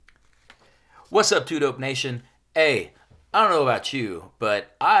What's up, Two Dope Nation? Hey, I don't know about you,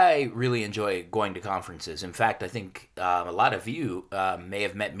 but I really enjoy going to conferences. In fact, I think a lot of you may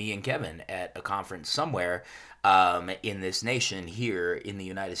have met me and Kevin at a conference somewhere in this nation here in the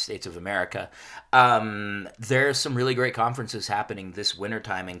United States of America. There's some really great conferences happening this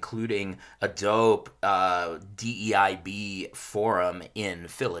wintertime, including a dope DEIB forum in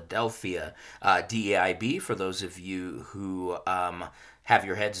Philadelphia. DEIB, for those of you who have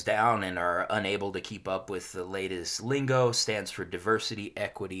your heads down and are unable to keep up with the latest lingo, stands for diversity,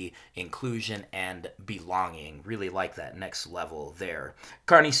 equity, inclusion, and belonging. Really like that next level there.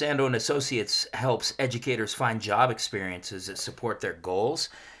 Carney Sando and Associates helps educators find job experiences that support their goals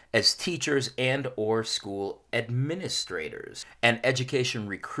as teachers and or school administrators. An education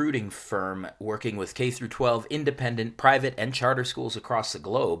recruiting firm working with K-12 independent, private, and charter schools across the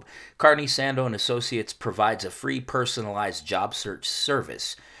globe, Carney Sando and Associates provides a free personalized job search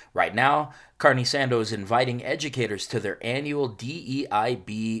service. Right now, Carney Sando is inviting educators to their annual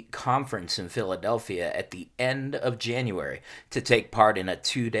DEIB conference in Philadelphia at the end of January to take part in a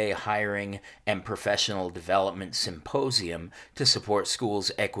 2-day hiring and professional development symposium to support schools'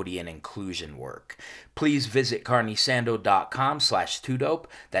 equity and inclusion work. Please visit carneysando.com/2dope.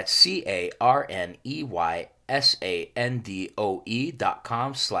 That's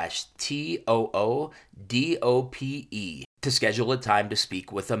CARNEYSANDOE.com/TOODOPE to schedule a time to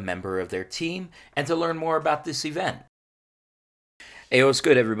speak with a member of their team and to learn more about this event. Hey, what's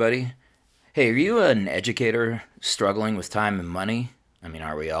good, everybody? Hey, are you an educator struggling with time and money? I mean,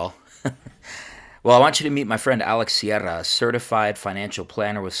 are we all? Well, I want you to meet my friend Alex Sierra, a certified financial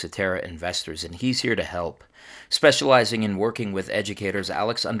planner with Cetera Investors, and he's here to help. Specializing in working with educators,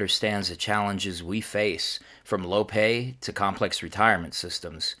 Alex understands the challenges we face, from low pay to complex retirement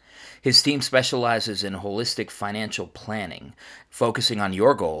systems. His team specializes in holistic financial planning, focusing on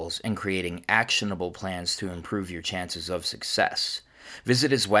your goals and creating actionable plans to improve your chances of success. Visit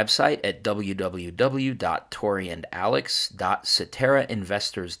his website at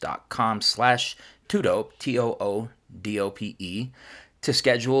www.toriandalex.ceterainvestors.com/toodope, TOODOPE, to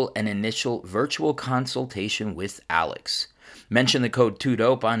schedule an initial virtual consultation with Alex. Mention the code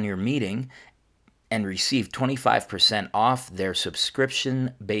 2DOPE on your meeting and receive 25% off their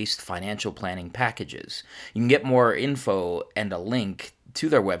subscription-based financial planning packages. You can get more info and a link to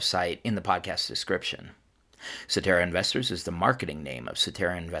their website in the podcast description. Cetera Investors is the marketing name of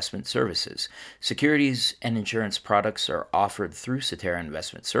Cetera Investment Services. Securities and insurance products are offered through Cetera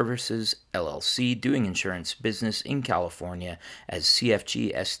Investment Services, LLC, doing insurance business in California as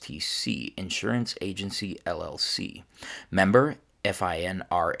CFG STC Insurance Agency, LLC. Member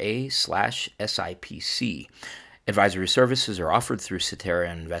FINRA/SIPC. Advisory services are offered through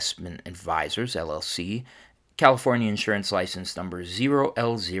Cetera Investment Advisors, LLC, California Insurance License Number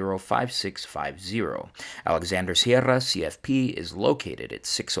 0L05650. Alexander Sierra, CFP, is located at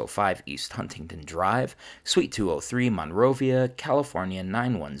 605 East Huntington Drive, Suite 203, Monrovia, California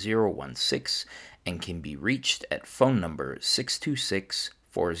 91016, and can be reached at phone number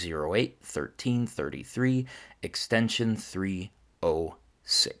 626-408-1333, extension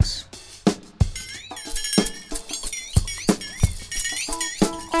 306.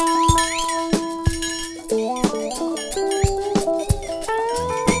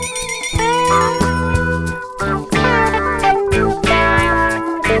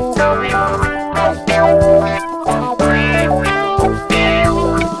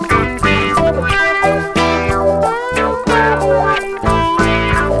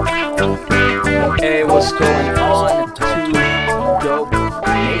 Hey, what's going on, Two Dope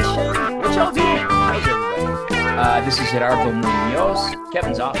Nation? What y'all doing? How's everybody? This is Gerardo Munoz.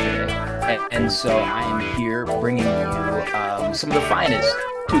 Kevin's off today, and so I am here bringing you some of the finest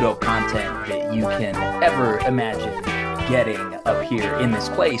Two Dope content that you can ever imagine getting up here in this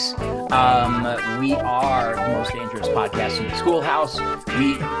place. We are the most dangerous podcast in the schoolhouse.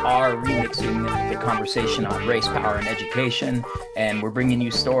 We are remixing the conversation on race, power, and education, and we're bringing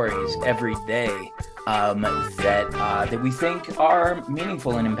you stories every day that we think are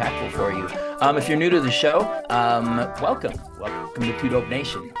meaningful and impactful for you. If you're new to the show, welcome to Two Dope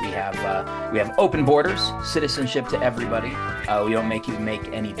Nation. We have open borders, citizenship to everybody. We don't make you make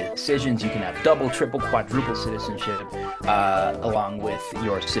any decisions. You can have double, triple, quadruple citizenship along with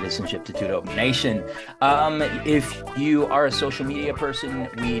your citizenship to Two Dope Nation. If you are a social media person,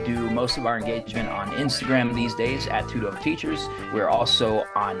 we do most of our engagement on Instagram these days at Two Dope Teachers. We're also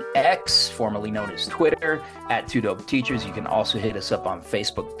on X, formerly known as Twitter, at Two Dope Teachers. You can also hit us up on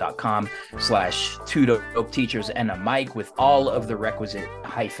Facebook.com/Two Dope Teachers and a mic with all of the requisite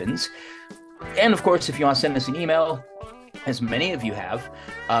hyphens. And of course, if you want to send us an email, as many of you have,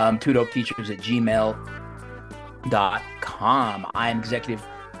 two dope teachers at gmail.com. I'm executive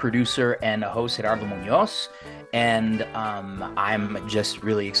producer and a host at Arlo Munoz. And I'm just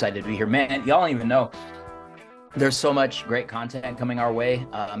really excited to be here. Man, y'all don't even know. There's so much great content coming our way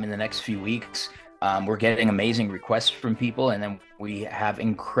in the next few weeks. We're getting amazing requests from people, and then we have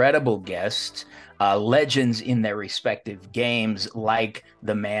incredible guests, legends in their respective games, like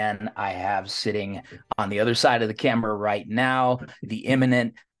the man I have sitting on the other side of the camera right now, the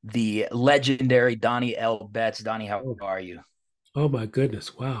imminent, the legendary Donnie L. Betts. Donnie, how Oh, are you? oh my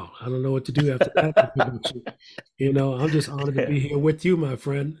goodness. Wow. I don't know what to do after that introduction. I'm just honored to be here with you, my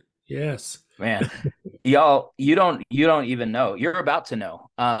friend. Yes. Man, y'all, you don't even know. You're about to know.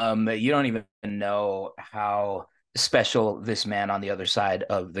 You don't even know how special this man on the other side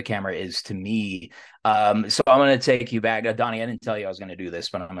of the camera is to me. So I'm gonna take you back. Donnie, I didn't tell you I was gonna do this,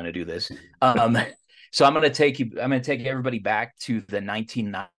 but I'm gonna do this. So I'm gonna take everybody back to the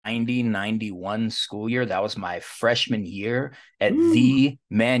 1990-91 school year. That was my freshman year at Ooh, the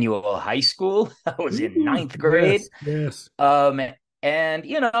Manual High School. I was in ooh, ninth grade. yes, yes. Um, and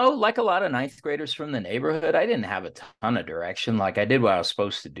like a lot of ninth graders from the neighborhood, I didn't have a ton of direction. Like I did what I was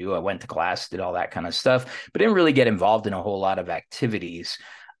supposed to do. I went to class, did all that kind of stuff, but didn't really get involved in a whole lot of activities.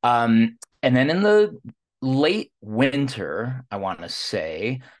 And then in the late winter, I want to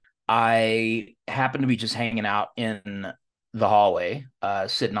say, I happened to be just hanging out in the hallway,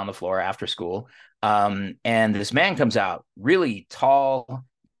 sitting on the floor after school. And this man comes out, really tall,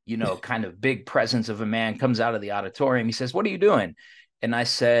 kind of big presence of a man, comes out of the auditorium. He says, "What are you doing?" And I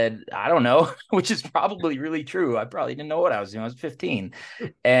said, "I don't know," which is probably really true. I probably didn't know what I was doing. I was 15.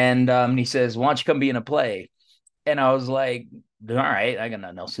 And he says, "Why don't you come be in a play?" And I was like, "All right, I got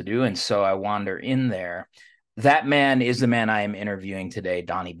nothing else to do." And so I wander in there. That man is the man I am interviewing today,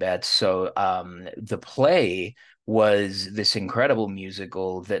 Donnie Betts. So the play was this incredible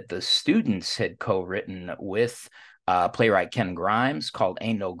musical that the students had co-written with playwright Ken Grimes called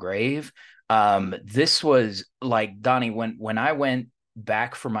Ain't No Grave. This was like Donnie, when I went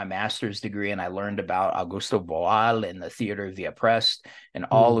back for my master's degree and I learned about Augusto Boal and the theater of the oppressed and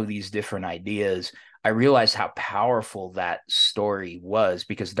all Mm, of these different ideas. I realized how powerful that story was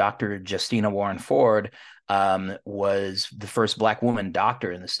because Dr. Justina Warren Ford was the first Black woman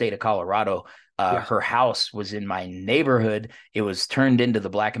doctor in the state of Colorado. yes. Her house was in my neighborhood. It was turned into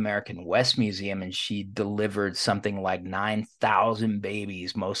the Black American West Museum, and she delivered something like 9,000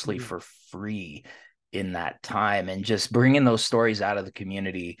 babies, mostly Mm, for free in that time. And just bringing those stories out of the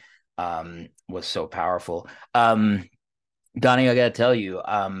community was so powerful. Donnie, I gotta tell you,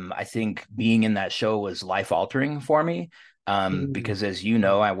 I think being in that show was life altering for me. mm. Because as you Wow.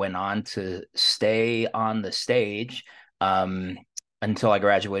 know, I went on to stay on the stage um, until I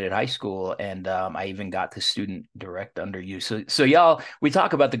graduated high school, and I even got to student direct under you. So y'all, we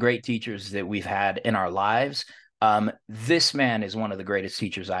talk about the great teachers that we've had in our lives. This man is one of the greatest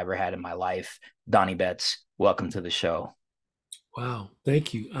teachers I ever had in my life. Donnie Betts, welcome to the show. Wow.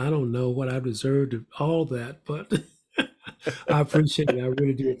 Thank you. I don't know what I deserved of all that, but I appreciate it. I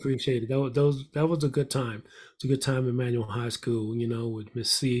really do appreciate it. That was a good time. It's a good time in Manual High School, with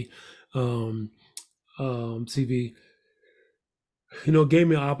Miss C. Um, CV, gave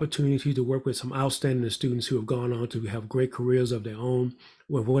me an opportunity to work with some outstanding students who have gone on to have great careers of their own,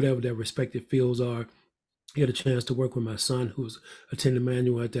 with whatever their respective fields are. Get a chance to work with my son who was attending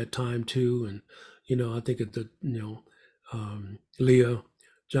Manual at that time too, and I think at the Leah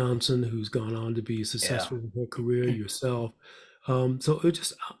Johnson, who's gone on to be Yeah, successful in her career, yourself. So it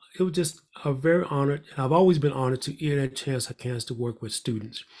was just a very honored. I've always been honored to get a chance to work with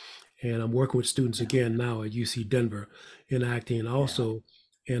students, and I'm working with students yeah, again now at UC Denver in acting, and yeah. also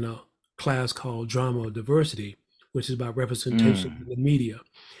in a class called Drama Diversity, which is about representation in Mm, the media.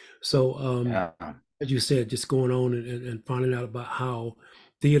 So yeah, as you said, just going on and finding out about how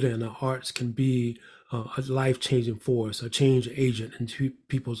theater and the arts can be a life-changing force, a change agent in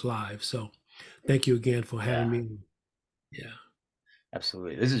people's lives. So thank you again for having yeah. me. Yeah.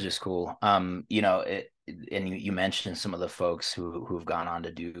 Absolutely. This is just cool. And you mentioned some of the folks who've gone on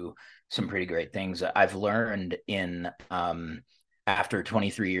to do some pretty great things. I've learned in after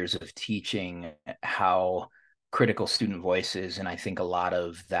 23 years of teaching how critical student voice is, and I think a lot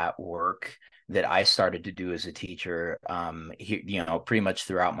of that work that I started to do as a teacher, pretty much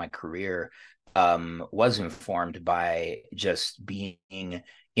throughout my career, was informed by just being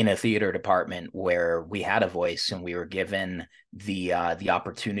in a theater department where we had a voice and we were given the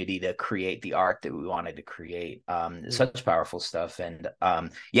opportunity to create the art that we wanted to create. Such powerful stuff, and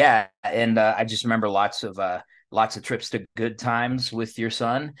yeah, and I just remember lots of lots of trips to Good Times with your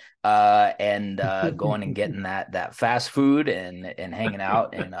son, and going and getting that fast food and hanging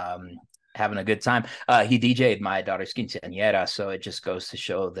out and having a good time. He DJ'd my daughter's quinceañera, so it just goes to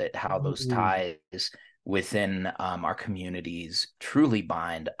show that how those Mm, ties within our communities truly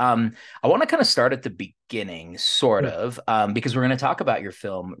bind. I want to kind of start at the beginning, sort yeah, of, because we're going to talk about your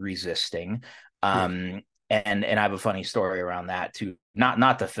film Resisting. yeah. And I have a funny story around that too.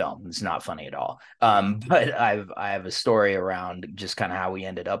 Not the film; it's not funny at all. But I have a story around just kind of how we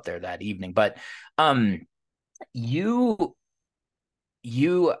ended up there that evening. But um, you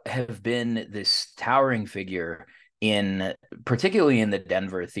you have been this towering figure in particularly in the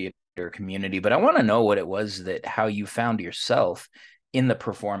Denver theater community, but I want to know what it was that how you found yourself in the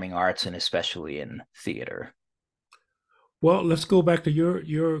performing arts and especially in theater. Well, let's go back to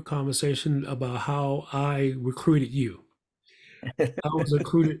your conversation about how I recruited you. I was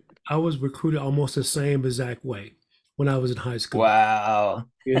recruited. I was recruited almost the same exact way when I was in high school. Wow.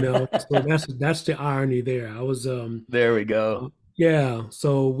 So that's the irony there. I was There we go. yeah.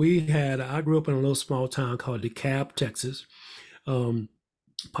 So I grew up in a little small town called DeKalb, Texas. Um,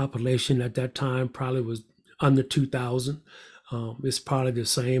 Population at that time probably was under 2,000. It's probably the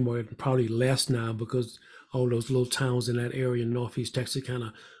same or probably less now because all those little towns in that area in Northeast Texas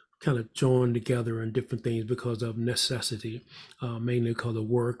kind of joined together and different things because of necessity, mainly because of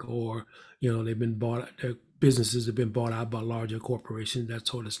work or they've been bought. Their businesses have been bought out by larger corporations, that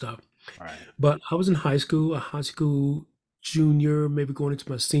sort of stuff. All right. But I was in high school, a high school junior, maybe going into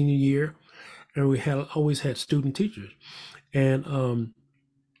my senior year, and we had always had student teachers. And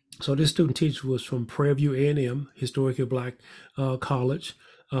so this student teacher was from Prairie View A&M, historically black college.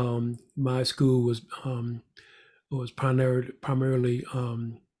 My school was primarily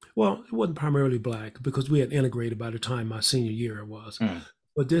well, it wasn't primarily black because we had integrated by the time my senior year it was. Mm,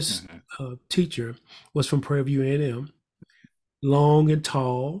 But this mhm. teacher was from Prairie View A&M, long and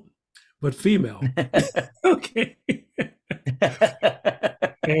tall, but female. Okay.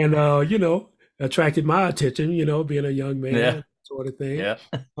 And attracted my attention, being a young Yeah. man, sort of thing. Yeah.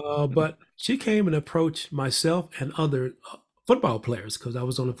 But she came and approached myself and other football players because I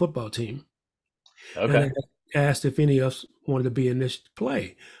was on the football team, and Okay. asked if any of us wanted to be in this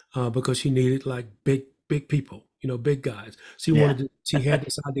play because she needed like big people, big guys. Yeah. She had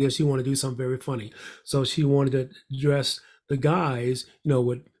this idea she wanted to do something very funny, so she wanted to dress the guys,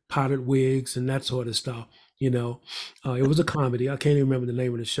 with powdered wigs and that sort of stuff. It was a comedy. I can't even remember the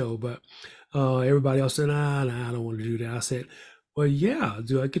name of the show, but everybody else said, nah, I don't want to do that. I said, well, yeah,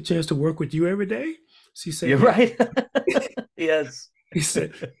 do I get a chance to work with you every day? She said, You're yeah. right. Yes. He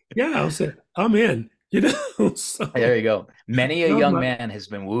said, yeah. I said, I'm in, There so you go. Many a I'm young like, man has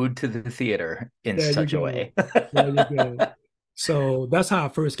been wooed to the theater in there you such a go. way. There you go. So that's how I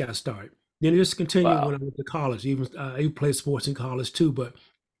first got started. Then it just continued when Wow. I went to college. I played sports in college too, but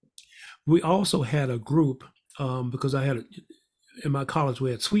we also had a group because in my college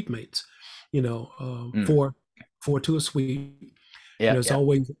we had suite mates, Mm. four to a suite. Yeah. There's Yeah.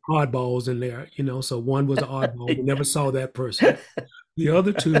 always oddballs in there, so one was an oddball. We never saw that person. The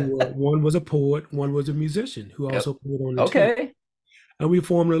other two were one was a poet, one was a musician who Yep. also played on the team, Okay. and we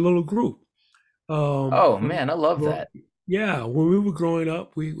formed a little group. Oh When man, I love well, that. yeah, when we were growing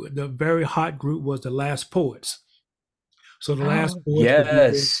up, the very hot group was the Last Poets. So the Last Poets would do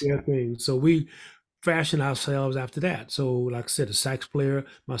Yes. their thing. So we fashioned ourselves after that. So, like I said, a sax player,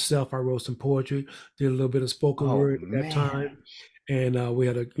 myself, I wrote some poetry, did a little bit of spoken Oh word at that time, man. and we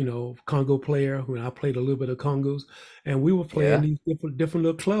had a Congo player when I played a little bit of congos, and we were playing Yeah. these different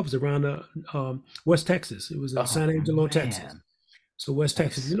little clubs around West Texas. It was in Oh San Angelo, Texas. man. So West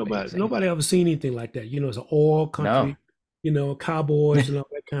Texas, That's amazing. nobody ever seen anything like that. It's an all No. country, cowboys and all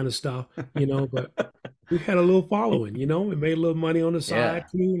that kind of stuff. But we had a little following. We made a little money on the side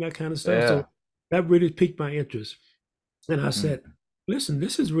Yeah. too, and that kind of stuff. So Yeah. that really piqued my interest. And I said, Mm. listen,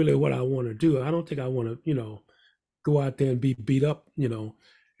 this is really what I want to do. I don't think I want to, go out there and be beat up,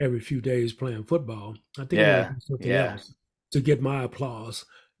 every few days playing football. I think I want to Yeah. do something Yeah. else to get my applause,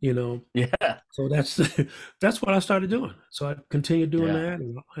 you know. Yeah. So that's that's what I started doing. So I continued doing Yeah.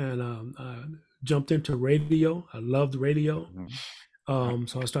 that, and I jumped into radio. I loved radio. Mhm.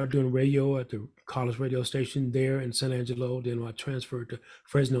 So I started doing radio at the college radio station there in San Angelo. Then I transferred to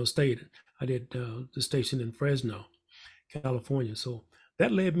Fresno State. I did the station in Fresno, California. So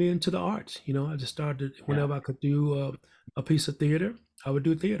that led me into the arts. I just started Yeah. whenever I could do a piece of theater, I would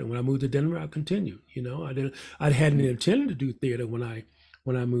do theater. When I moved to Denver, I continued. I hadn't Mm. intended to do theater when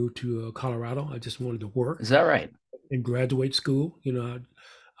I moved to Colorado. I just wanted to work Is that right? and graduate school.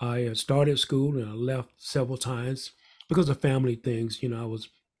 I started school and I left several times because of family things. I was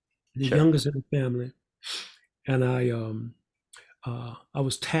the Sure. youngest in the family, and I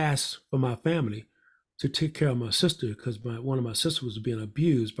was tasked for my family to take care of my sister because one of my sisters was being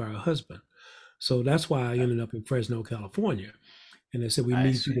abused by her husband. So that's why I Okay. ended up in Fresno, California. And they said we I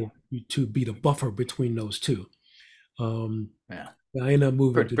need see. you to be the buffer between those two. Um, Yeah. I ended up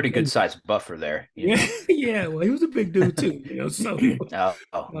moving Pretty to pretty good Denver. sized buffer there, you Yeah, know. yeah. Well, he was a big dude too, So,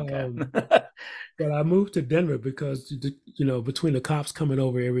 Oh, okay. um, but I moved to Denver because between the cops coming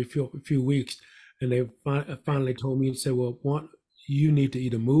over every few weeks, and they finally told me and said, "Well, one, you need to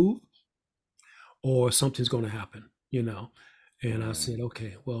either move or something's going to happen." And I Mm, said,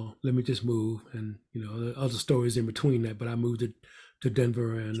 "Okay, well, let me just move." And the other stories in between that, but I moved to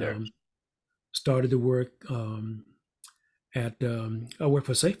Denver and sure. started to work I worked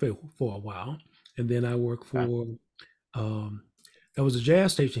for Safeway for a while, and then I worked Okay. for um, there was a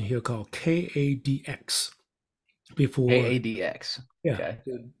jazz station here called KADX before, AADX. yeah, Okay.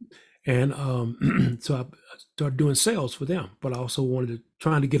 and so I started doing sales for them, but I also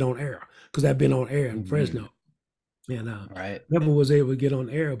trying to get on air because I've been on air in Hmm. Fresno, and Right. never was able to get on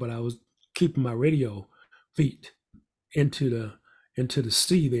air, but I was keeping my radio feet into the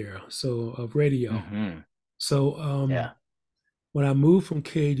sea there, so of radio. Hmm. So Yeah. when I moved from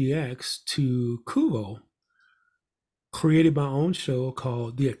KDX to Kuvo, created my own show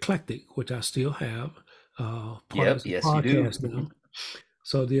called The Eclectic, which I still have. Part of Yep. it's a Yes, you do. podcast now.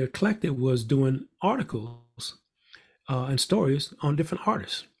 So The Eclectic was doing articles and stories on different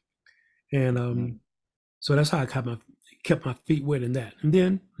artists, and Mhm. so that's how I kept my feet wet in that. And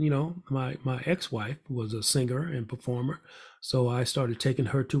then my ex-wife was a singer and performer, so I started taking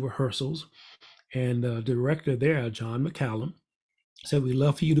her to rehearsals. And the director there, John McCallum, said, "We'd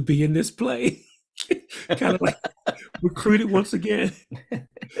love for you to be in this play." Kind of like recruited once again. And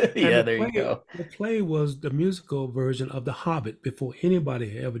Yeah, there you go. the play was the musical version of The Hobbit before anybody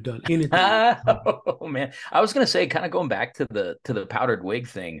had ever done anything with The Hobbit. Oh man. I was gonna say, kind of going back to the powdered wig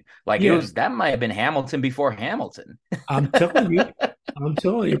thing, like it Yeah, was that might have been Hamilton before Hamilton. I'm telling you,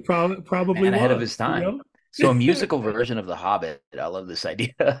 probably Man ahead of was, his time. So a musical version of The Hobbit. I love this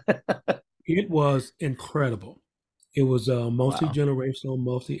idea. It was incredible. It was Wow. multi-generational,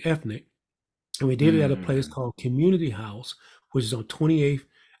 multi-ethnic, and we did it at a place Mm, called Community House, which is on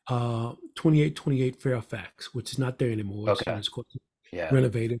 2828 Fairfax, which is not there anymore. okay. It's called Yeah.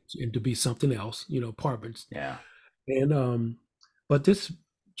 renovated and to be something else, apartments. Yeah. And but this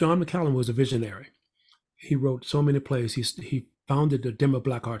John McCallum was a visionary. He wrote so many plays. He founded the Denver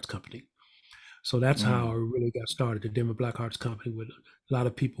Black Arts Company. So that's how I Mm, really got started. The Denver Black Arts Company with a lot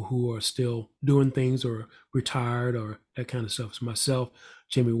of people who are still doing things or retired or that kind of stuff. So myself,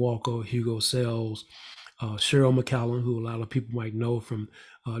 Jimmy Walker, Hugo Sells, Cheryl McCallum, who a lot of people might know from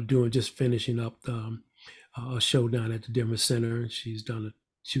doing just finishing up a show down at the Denver Center. She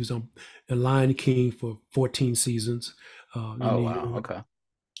was on The Lion King for 14 seasons in oh New wow. York, Okay.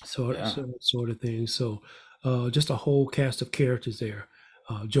 so Yeah. sort of thing. So just a whole cast of characters there.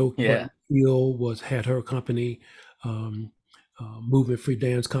 Joe Yeah. Button-Field had her company, um, Movement Free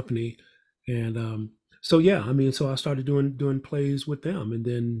Dance Company, and so yeah, I mean, so I started doing plays with them, and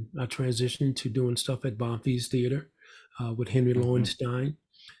then I transitioned to doing stuff at Bonfils Theater with Henry Hmm. Lowenstein,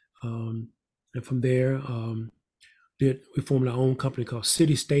 um, and from there, we formed our own company called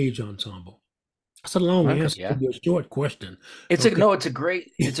City Stage Ensemble. That's a long Okay. answer to Yeah. your short question. It's a Okay. no, it's a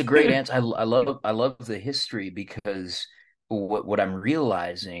great answer. I love the history because what I'm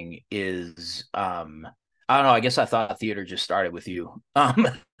realizing is I don't know, I guess I thought theater just started with you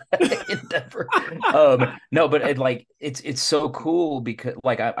in Denver. No, but it's so cool because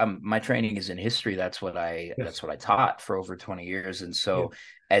like I'm my training is in history. That's what I Yes. that's what I taught for over 20 years. And Yeah. so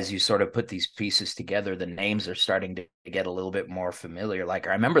as you sort of put these pieces together, the names are starting to get a little bit more familiar. Like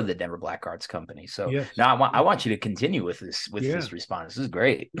I remember the Denver Black Arts Company. So Yes. now I want you to continue with Yeah. this response. This is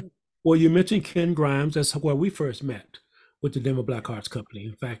great. Well, you mentioned Ken Grimes. That's where we first met with the Denver Black Arts Company.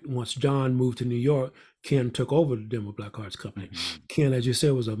 In fact, once John moved to New York, Ken took over the Denver Black Arts Company. Hmm. Ken, as you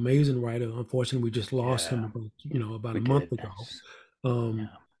said, was an amazing writer. Unfortunately, we just lost him Yeah, about a we month did. ago. Yes. Um, Yeah.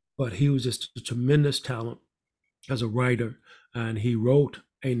 but he was just a tremendous talent as a writer, and he wrote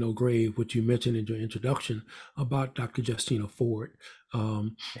 "Ain't No Grave," which you mentioned in your introduction about Dr. Justina Ford.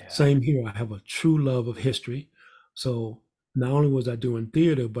 Um, Yeah. Same here. I have a true love of history, so not only was I doing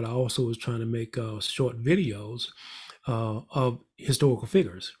theater, but I also was trying to make short videos of historical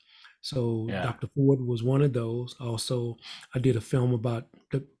figures. So Yeah. Dr. Ford was one of those. Also, I did a film about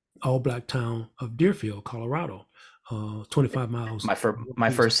the all black town of Deerfield, Colorado, 25 miles My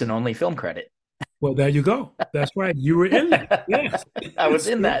northeast. first and only film credit. Well, there you go. That's right. You were in that. Yes. I was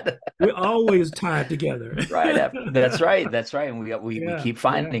in See, that. we're always tied together. Right after. That's right. That's right. And we Yeah, keep yeah,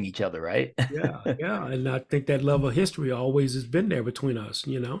 finding each other, right? yeah, yeah. And I think that love of history always has been there between us,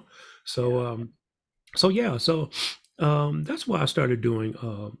 you know. Yeah. So, yeah, that's why I started doing,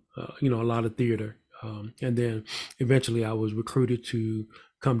 a lot of theater. And then eventually I was recruited to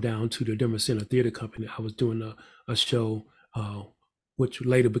come down to the Denver Center Theater Company. I was doing a show, uh, which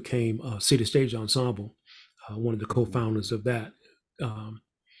later became City Stage Ensemble, one of the Mhm. co-founders of that, um,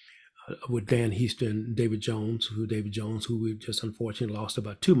 with Dan Houston, David Jones, who we just unfortunately lost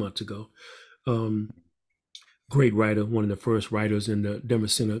about 2 months ago. Um, Great writer, one of the first writers in the Denver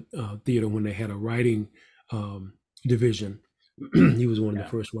Center Theater when they had a writing um, division. He was one of the Yeah.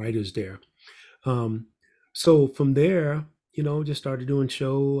 first writers there. Um, so from there, just started doing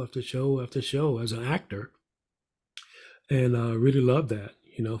show after show after show as an actor, and really loved that.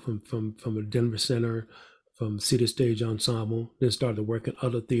 From a Denver Center, from City Stage Ensemble, then started working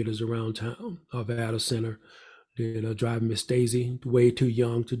other theaters around town, Arvada Center. Did Drive Miss Daisy, way too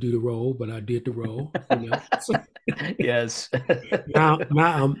young to do the role, but I did the role. So Yes. now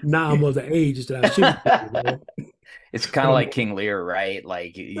I'm of the age that I should do the role. It's kind But of I'm like King Lear, right?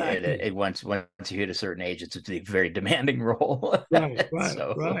 Like exactly once you hit a certain age, it's a very demanding role. right, right,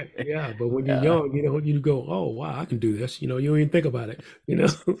 So right. Yeah, but when you're yeah, young, you go, oh wow, I can do this. You don't even think about it.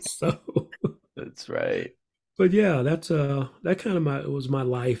 So, that's right. but yeah, that kind of was my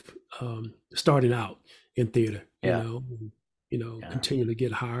life starting out in theater. Yeah, yeah, Continue to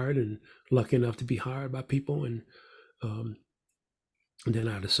get hired and lucky enough to be hired by people, um, and then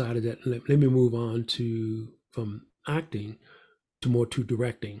I decided that let me move on to from acting to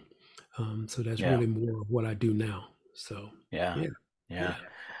directing. So that's yeah, really more of what I do now. So yeah, yeah, yeah. yeah,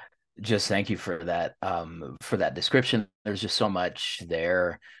 Just thank you for that description. There's just so much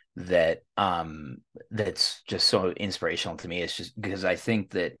there that that's just so inspirational to me. It's just because I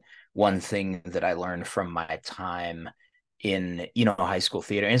think that one thing that I learned from my time in high school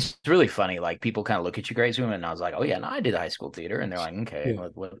theater, and it's really funny, like people kind of look at you crazy, and I was like, oh yeah, no, I did high school theater, and they're like, okay, yeah.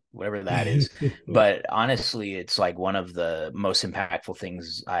 whatever that is. But honestly, it's like one of the most impactful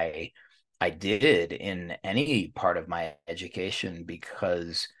things I did in any part of my education,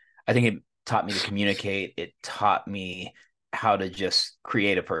 because I think it taught me to communicate. It taught me how to just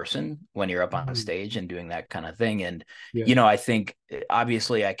create a person when you're up on Mm, stage and doing that kind of thing. And, yes. I think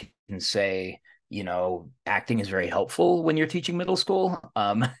obviously I can say, acting is very helpful when you're teaching middle school.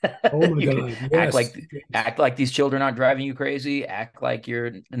 Oh my You can God. Yes. Yes. act like these children aren't driving you crazy, act like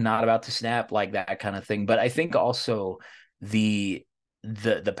you're not about to snap, like that kind of thing. But I think also the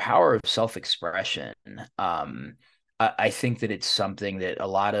the power of self-expression. I think that it's something that a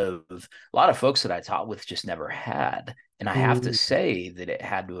lot of folks that I taught with just never had. And I have to Mm, say that it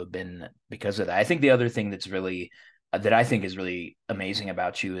had to have been because of that. I think the other thing that's really that I think is really amazing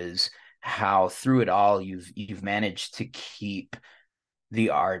about you is how through it all you've managed to keep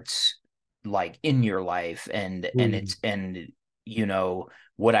the arts like in your life, and mm, it's and you know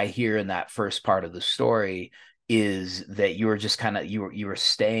what I hear in that first part of the story is that you were just kind of you were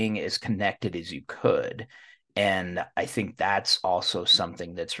staying as connected as you could. And I think that's also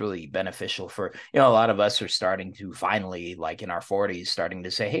something that's really beneficial for, a lot of us are starting to finally, like in our 40s, starting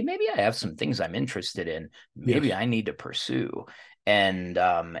to say, hey, maybe I have some things I'm interested in, maybe yes. I need to pursue. And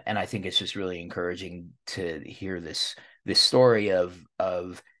I think it's just really encouraging to hear this story of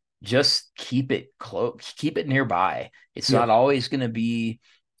just keep it close, keep it nearby. It's Yes. not always going to be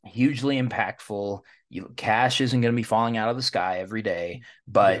hugely impactful. Cash isn't going to be falling out of the sky every day, Yeah.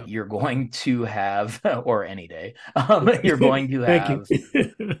 but you're going to have, or any day, you're Yeah. going to Thank you.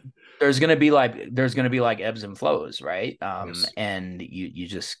 have. There's going to be like ebbs and flows, right? Yes. And you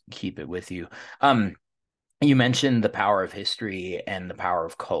just keep it with you. You mentioned the power of history and the power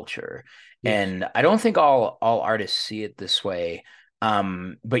of culture. Yes. And I don't think all artists see it this way.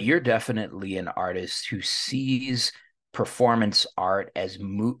 But you're definitely an artist who sees performance art as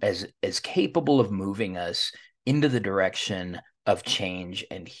capable of moving us into the direction of change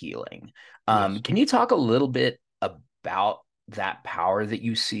and healing. Yes. Can you talk a little bit about that power that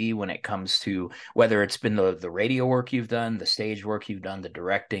you see when it comes to whether it's been the radio work you've done, the stage work you've done, the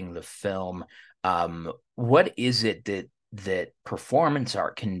directing, the film? What is it that performance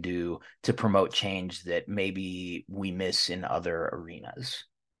art can do to promote change that maybe we miss in other arenas?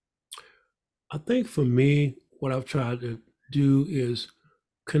 I think for me, what I've tried to do is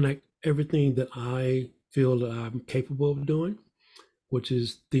connect everything that I feel that I'm capable of doing, which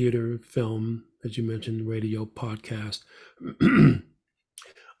is theater, film, as you mentioned, radio, podcast.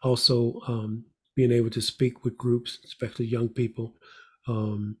 Also, being able to speak with groups, especially young people,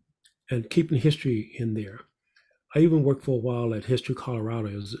 um, and keeping history in there. I even worked for a while at History Colorado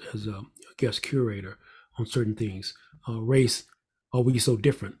as a guest curator on certain things. Race, Are We So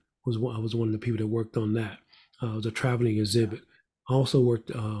Different? I was one of the people that worked on that. It was a traveling Yeah. exhibit. I also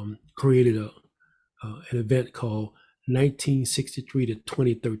created an event called 1963 to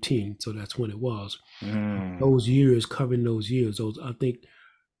 2013. So that's when it was. Mm. Those years, covering those years, those I think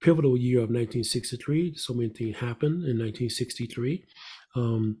pivotal year of 1963. So many things happened in 1963.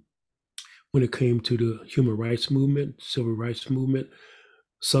 Um, when it came to the human rights movement, civil rights movement,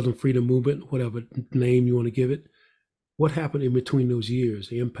 Southern freedom movement, whatever name you want to give it. What happened in between those years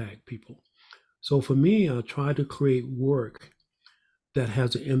to impact people? So for me, I try to create work that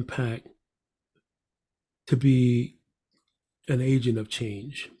has an impact to be an agent of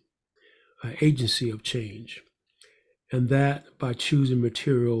change, an agency of change. And that by choosing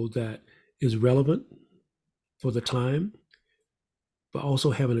material that is relevant for the time, but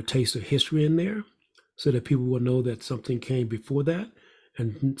also having a taste of history in there so that people will know that something came before that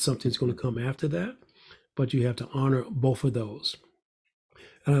and something's going Mhm. to come after that. But you have to honor both of those.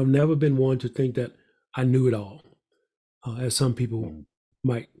 And I've never been one to think that I knew it all, as some people Mm.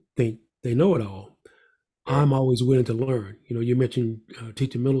 might think they know it all. Sure. I'm always willing to learn. You mentioned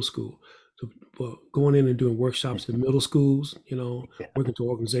teaching middle school. So, well, going in and doing workshops in middle schools, Yeah. working to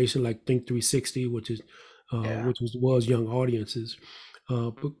organization like Think 360, Yeah. which was young audiences,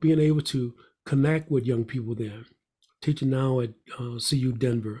 but being able to connect with young people there. Teaching now at CU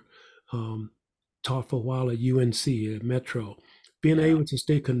Denver, um, taught for a while at UNC, at Metro, being Yeah. able to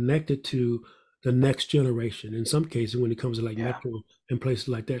stay connected to the next generation. In some cases, when it comes to like Yeah. Metro and places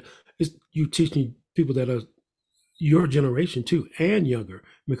like that, it's you teaching people that are your generation too and younger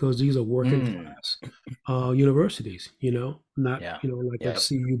because these are working Mm. class universities, not, Yeah. like a Yep.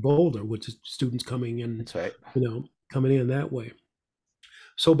 CU Boulder, which is students coming in, That's right. coming in that way.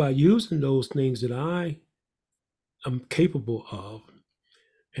 So by using those things that I am capable of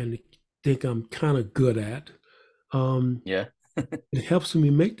and think I'm kind of good at, um, Yeah. it helps me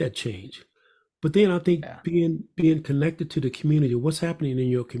make that change. But then I think Yeah. being connected to the community, what's happening in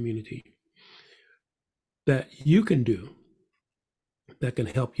your community that you can do that can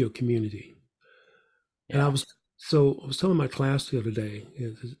help your community. And Yeah. I was telling my class the other day,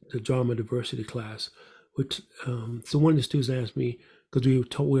 the drama diversity class, which so one of the students asked me because we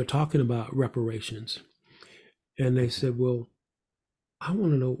were talking about reparations, and they Mhm. said, "Well, I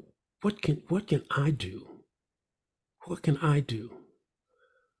want to know what can I do? What can I do?"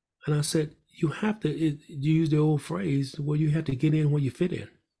 And I said, "You have to use the old phrase where you have to get in where you fit in.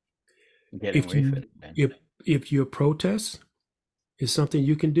 Getting If where you you fit in. if your protest is something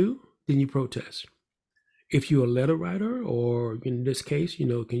you can do, then you protest. If you're a letter writer, or in this case,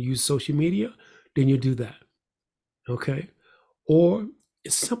 can use social media, then you do that. Okay. Or a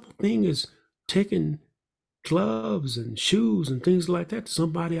simple thing is taking gloves and shoes and things like that to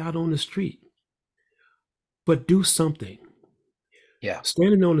somebody out on the street. But do something. Yeah.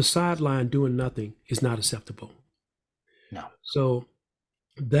 Standing on the sideline doing nothing is not acceptable. No. So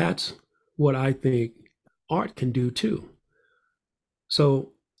that's what I think art can do too.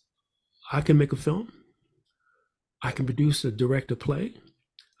 So I can make a film, I Yep. can produce a direct a play,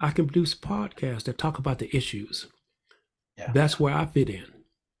 I can produce a podcast that talk about the issues. Yeah. That's where I fit in.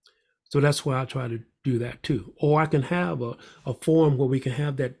 So that's why I try to do that too. Or I can have a forum where we can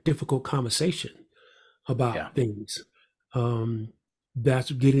have that difficult conversation Yeah. about things. Um,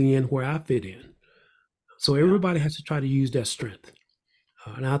 that's getting in where I fit in. So Yeah. everybody has to try to use that strength.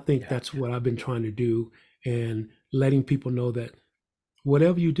 And I think Yeah. that's what I've been trying to do, and letting people know that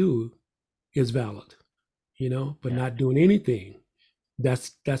whatever you do is valid, but Yeah. not doing anything.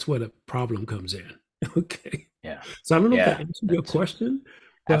 That's where the problem comes in. Okay. Yeah. So I don't know if that Yeah. answered your That's question,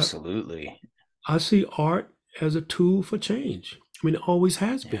 but absolutely. I see art as a tool for change. I mean, it always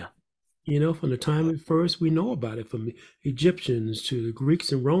has been. Yeah. From the time Yeah. we first we know about it, from the Egyptians to the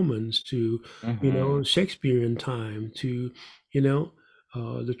Greeks and Romans to, Hmm. Shakespearean time to, you know,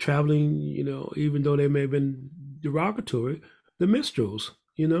 the traveling, even though they may have been derogatory, the minstrels,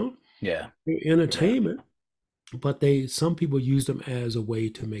 Yeah. they're Yeah. entertainment, but some people use them as a way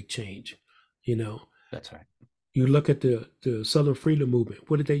to make change. You know, That's right. you look at the Southern freedom movement.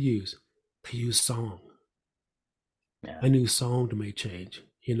 What did they use? They used song. Yeah. I knew song to make change.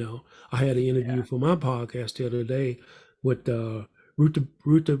 I had an interview Yeah. for my podcast the other day with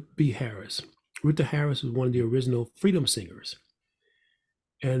Rutha B. Harris. Rutha Harris was one of the original freedom singers.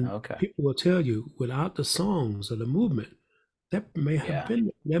 And Okay. people will tell you, without the songs of the movement, Yeah. that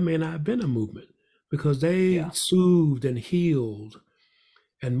may not have been a movement because they Yeah. soothed and healed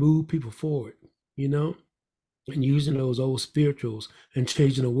and moved people forward, you know? and using those old spirituals and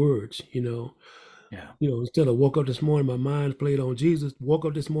changing the words, Yeah. instead of woke up this morning, my mind played on Jesus. Woke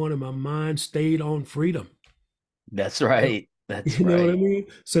up this morning, my mind stayed on freedom. That's You know, right. That's you know what I right. mean?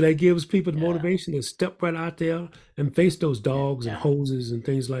 So that gives people the Yeah. motivation to step right out there and face those dogs and Yeah. hoses and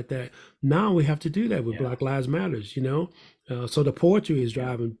things like that. Now we have to do that with Yeah. Black Lives Matters. So the poetry is Yeah.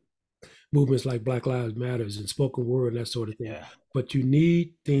 driving movements like Black Lives Matters and spoken word and that sort of thing. Yeah. But you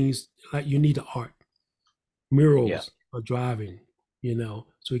need things like you need the art. Yeah. Murals are driving. So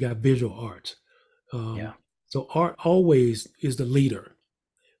we got visual arts. Yeah. Um, so art always is the leader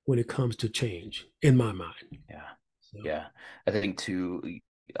when it comes to change, in my mind. Yeah. So Yeah. I think too,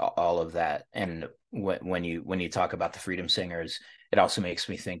 all of that. And when you talk about the freedom singers, it also makes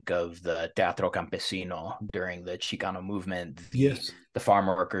me think of the Teatro Campesino during the Chicano movement, yes, the farm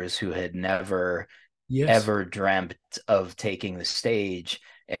workers who had never yes, ever dreamt of taking the stage.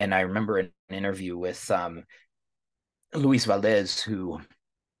 And I remember an interview with Luis Valdez, who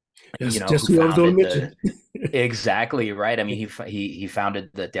that's who just who I was going to founded mention. the. Exactly right. I mean, he founded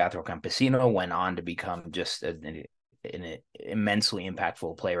the Teatro Campesino, went on to become just an immensely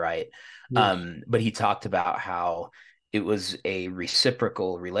impactful playwright. Yes, But he talked about how it was a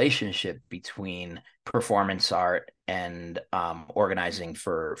reciprocal relationship between performance art and organizing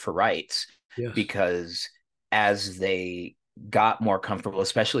for rights, yes. because as they got more comfortable,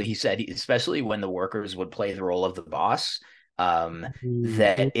 especially he said, especially when the workers would play the role of the boss,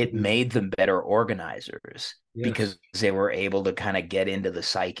 that it Mhm. made them better organizers Yes, because they were able to kind of get into the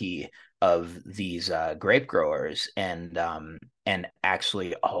psyche of these grape growers and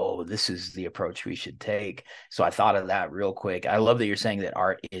actually, oh, this is the approach we should take. So I thought of that real quick. I love that you're saying that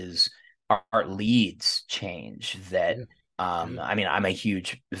art leads change. That yeah, yeah, I mean, I'm a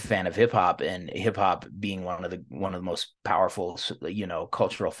huge fan of hip hop, and hip hop being one of the most powerful,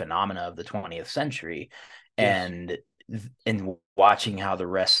 cultural phenomena of the 20th century, yes. and watching how the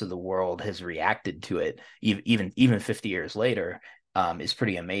rest of the world has reacted to it, even 50 years later, is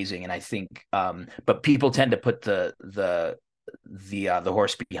pretty amazing. And I think, but people tend to put the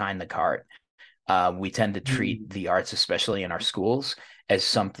horse behind the cart. We tend to treat Mm, the arts, especially in our schools, as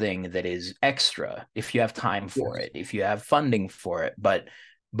something that is extra if you have time for yes, it, if you have funding for it. But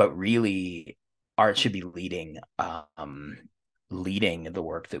really, art should be leading the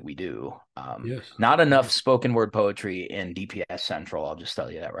work that we do. yes, Not enough yes. spoken word poetry in DPS Central. I'll just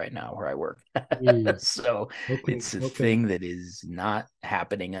tell you that right now, where I work. Mm, So okay, it's a okay. thing that is not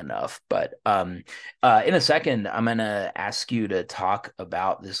happening enough. But in a second, I'm going to ask you to talk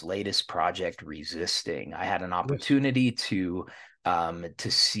about this latest project, Resisting. I had an Yes, opportunity to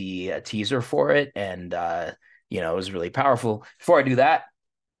see a teaser for it, and it was really powerful. Before I do that,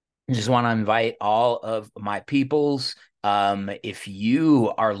 I just want to invite all of my peoples. If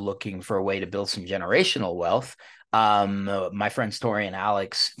you are looking for a way to build some generational wealth, my friends Tori and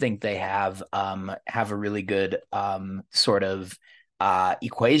Alex think they have a really good sort of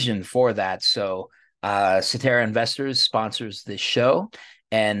equation for that. So, Cetera Investors sponsors this show,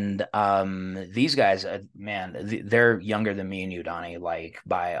 and these guys, man, they're younger than me and you, Donnie, like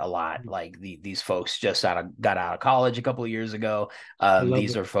by a lot. Like these folks just got out of college a couple of years ago. I love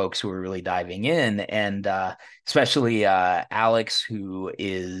These it. are folks who are really diving in, and especially Alex, who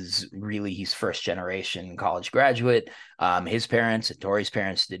is really, he's first generation college graduate. His parents and Tori's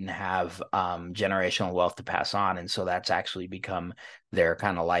parents didn't have generational wealth to pass on, and so that's actually become their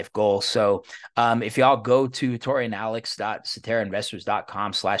kind of life goal. So if y'all go to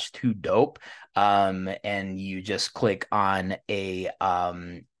toriandalex.ceterainvestors.com/2dope, and you just click on the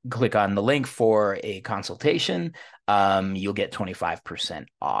link for a consultation, you'll get 25%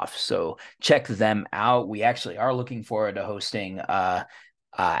 off. So check them out. We actually are looking forward to hosting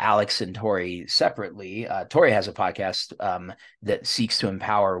Alex and Tori separately. Tori has a podcast that seeks to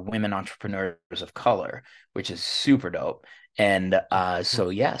empower women entrepreneurs of color, which is super dope. And so,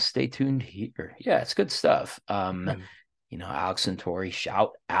 Awesome. yeah, stay tuned here. Yeah, it's good stuff. Yeah. Alex and Tori,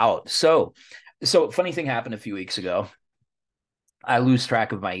 shout out. So funny thing happened a few weeks ago. I lose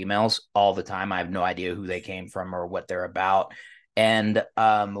track of my emails all the time. I have no idea who they came from or what they're about. And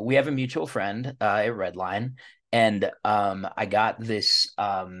we have a mutual friend at Redline, and I got this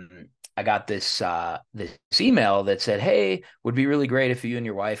email that said, "Hey, would be really great if you and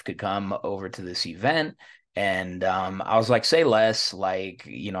your wife could come over to this event." And I was like, "Say less." Like,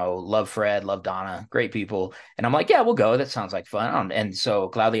 love Fred, love Donna, great people. And I'm like, "Yeah, we'll go. That sounds like fun." And so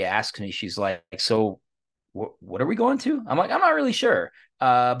Claudia asks me, she's like, "So what are we going to?" I'm like, "I'm not really sure."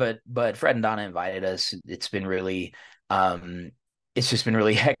 But Fred and Donna invited us. Um, it's just been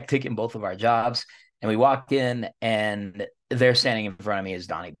really hectic in both of our jobs. And we walk in, and they're standing in front of me as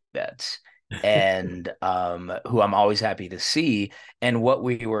Donnie Betts. and who I'm always happy to see. And what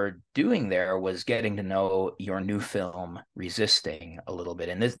we were doing there was getting to know your new film, Resisting, a little bit.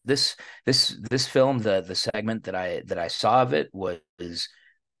 And this film, the segment that I saw of it was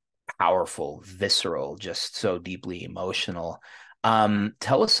powerful, visceral, just so deeply emotional.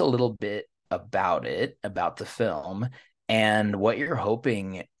 Tell us a little bit about it, about the film, and what you're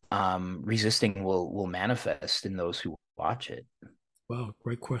hoping Resisting will manifest in those who watch it. Wow,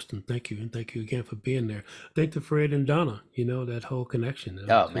 great question. Thank you. And thank you again for being there. Thank to Fred and Donna, that whole connection.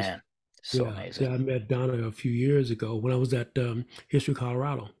 Oh 'Cause, man, so yeah, see, amazing. I met Donna a few years ago when I was at History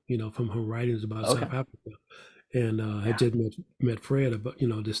Colorado, from her writings about Okay. South Africa. And I had Yeah. just met Fred about,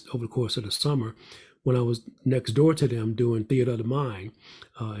 this over the course of the summer when I was next door to them doing Theater of the Mind,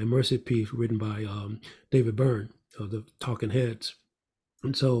 immersive piece written by David Byrne of the Talking Heads.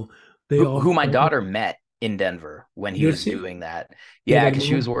 And so they Who all, my daughter met in Denver when he did was she? doing that. Theater Yeah, of the because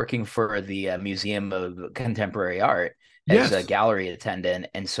she was Mind? working for the Museum of Contemporary Art as a Yes. gallery attendant,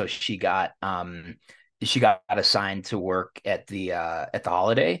 and so she got assigned to work at the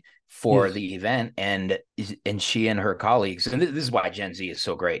Holiday for Yes. the event, and she and her colleagues, and this is why Gen Z is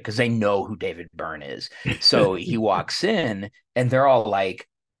so great because they know who David Byrne is. So he walks in, and they're all like,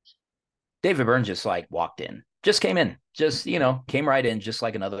 David Byrne just like walked in, just came in, just came right in, just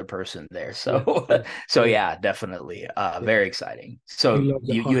like another person there. Yeah. So, Yeah. so Yeah. yeah, definitely, Yeah. very exciting. He So loves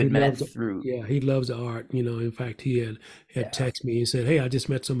the you art. He had met loves, through, yeah, he loves the art. In fact, he had yeah, texted me and said, "Hey, I just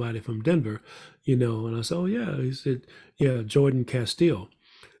met somebody from Denver," and I said, "Oh yeah." He said, "Yeah, Jordan Castile,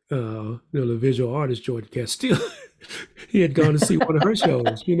 the visual artist Jordan Castile." He had gone to see one of her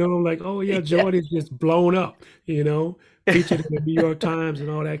shows. I'm like, "Oh yeah, yeah. Jordan's just blown up." Featured in the New York Times and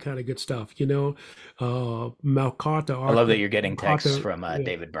all that kind of good stuff. MacArthur I art, love that you're getting texts MacArthur, from yeah,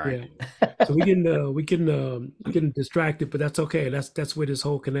 David Byrne. yeah. So we getting distracted, but that's okay. That's where this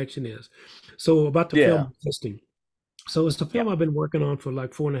whole connection is. So about the Yeah, film Existing. So it's the yeah, film I've been working on for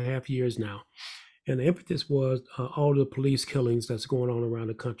like 4.5 years now, and the impetus was all the police killings that's going on around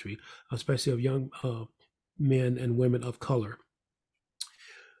the country, especially of young men and women of color.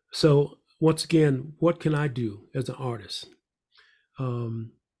 So once again, what can I do as an artist?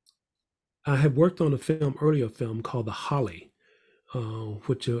 Um, I had worked on a earlier film called The Holly,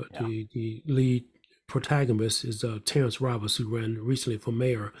 which yeah, the lead protagonist is Terrence Roberts, who ran recently for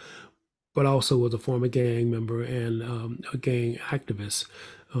mayor, but also was a former gang member and a gang activist.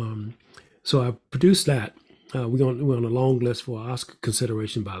 Um, so I produced that. We're on a long list for Oscar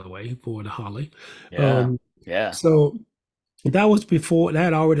consideration, by the way, for the Holly. yeah, Um, yeah. so that was before that. I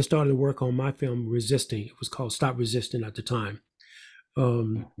had already started to work on my film Resisting. It was called Stop Resisting at the time.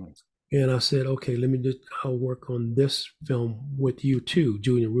 Um, Mhm. and I said, okay, let me just I'll work on this film with you too.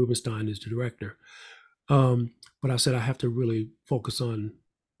 Julian Rubenstein is the director. But I said I have to really focus on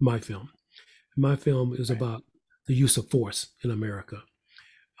my film. My film is Right. about the use of force in America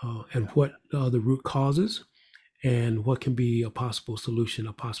and Yeah, what the root causes and what can be a possible solution,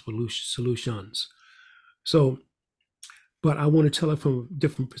 or possible solutions. So, but I want to tell it from a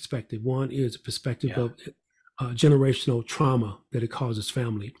different perspective. One is a perspective yeah, of generational trauma that it causes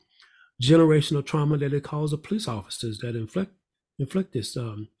family, generational trauma that it causes police officers that inflict this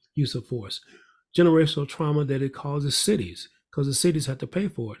use of force, generational trauma that it causes cities because the cities have to pay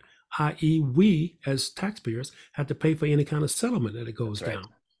for it, i.e., we as taxpayers have to pay for any kind of settlement that it goes that's right. down.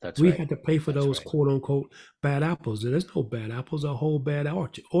 That's We right. had to pay for That's those right. quote unquote bad apples. There's no bad apples, a whole bad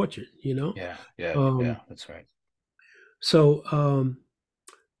orchard. Yeah, yeah, Um, yeah. That's right. so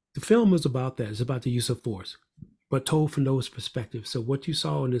the film is about that. It's about the use of force, but told from those perspectives. So what you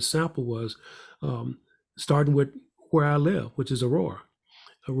saw in this sample was um, starting with where I live, which is Aurora,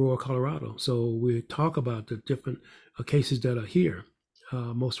 Colorado. So we talk about the different cases that are here.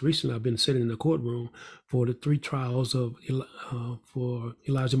 Most recently, I've been sitting in the courtroom for the three trials of for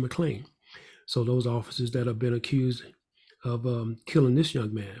Elijah McClain. So those officers that have been accused of killing this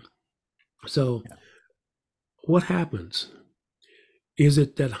young man. So Yeah, what happens? Is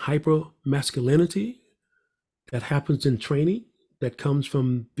it that hyper masculinity that happens in training that comes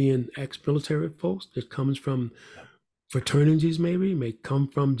from being ex-military folks, that comes from yeah, fraternities, maybe may come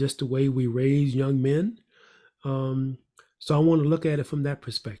from just the way we raise young men. Um, so I want to look at it from that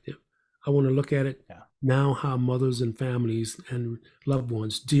perspective. I want to look at it yeah, now how mothers and families and loved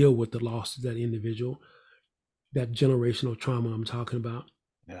ones deal with the loss of that individual, that generational trauma I'm talking about.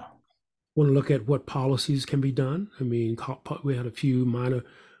 yeah. Want to look at what policies can be done. I mean, we had a few minor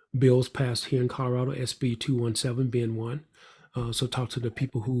bills passed here in Colorado, SB 217 being one. So talk to the Right.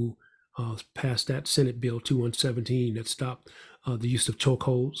 people who passed that Senate Bill 2117 that stopped the use of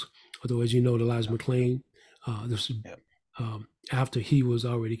chokeholds. Although, as you know, Elijah Yeah, McClain, this yeah, after he was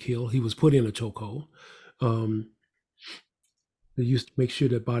already killed. He was put in a chokehold. Um, they used to make sure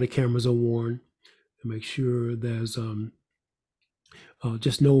that body cameras are worn and make sure there's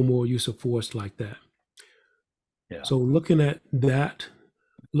just no more use of force like that. Yeah. So looking at that,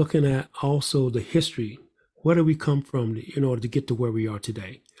 looking at also the history, where do we come from in order to get to where we are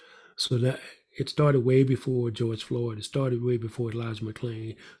today? So that it started way before George Floyd. It started way before Elijah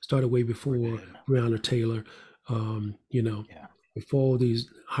McClain. It started way before Right. Breonna Taylor. You know, Yeah. before these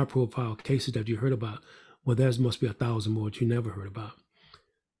high-profile cases that you heard about. Well, there must be 1,000 more that you never heard about,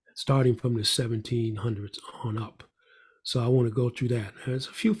 starting from the 1700s on up. So I want to go through that. There's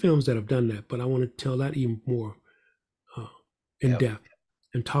a few films that have done that, but I want to tell that even more uh, in Yep. depth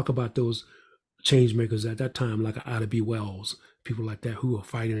and talk about those change makers at that time, like Ida B. Wells, people like that who were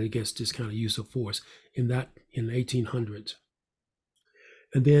fighting against this kind of use of force in the 1800s.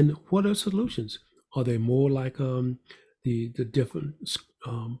 And then what are solutions? Are they more like the different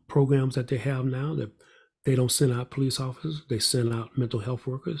programs that they have now that they don't send out police officers, they send out mental health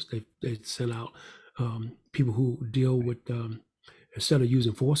workers, they send out people who deal with instead of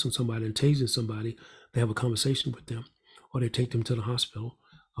using force on somebody and tasing somebody, they have a conversation with them, or they take them to the hospital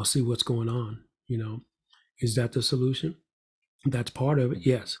or see what's going on. You know, is that the solution? That's part of it,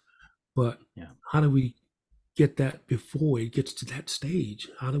 yes. But Yeah. how do we get that before it gets to that stage?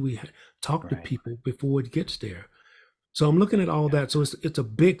 How do we talk to Right. people before it gets there? So I'm looking at all Yeah. that. So it's a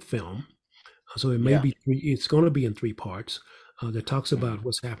big film. So it may Yeah. be three. It's going to be in three parts. That talks Hmm. about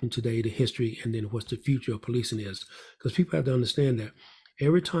what's happened today, the history, and then what's the future of policing is. Because people have to understand that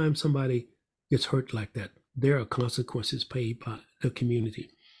every time somebody gets hurt like that, there are consequences paid by the community,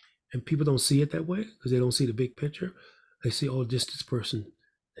 and people don't see it that way because they don't see the big picture. They see, oh, just this person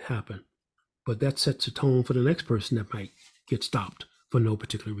happened, but that sets a tone for the next person that might get stopped for no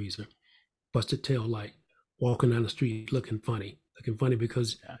particular reason. Busted tail light, walking down the street looking funny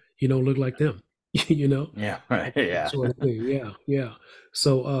because Yeah. you don't look like them, you know, Yeah. Right. Yeah. sort of thing. Yeah, yeah.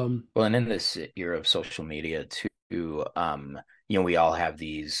 So, Well, and in this era of social media too, we all have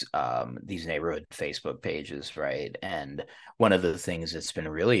these neighborhood Facebook pages, right? And one of the things that's been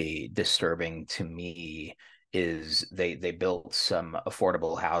really disturbing to me is they built some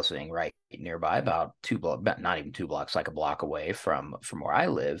affordable housing right nearby, about not even 2 blocks, like a block away from where I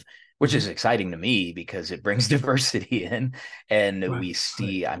live, which mhm, is exciting to me because it brings diversity in. And right,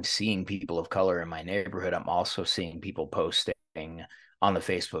 right, I'm seeing people of color in my neighborhood. I'm also seeing people posting on the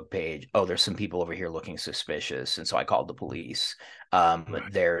Facebook page, oh, there's some people over here looking suspicious. And so I called the police. right,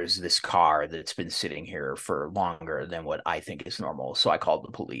 There's this car that's been sitting here for longer than what I think is normal. So I called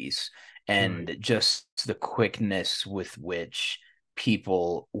the police. right, And just the quickness with which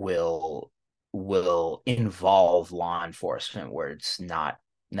people will involve law enforcement where it's not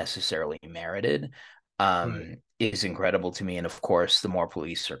necessarily merited right, is incredible to me. And of course, the more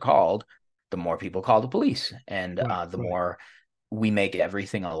police are called, the more people call the police, and right, the right. more we make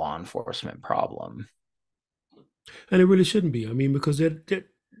everything a law enforcement problem. And it really shouldn't be. I mean, because they're,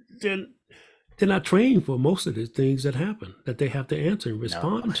 they're not trained for most of the things that happen that they have to answer and No.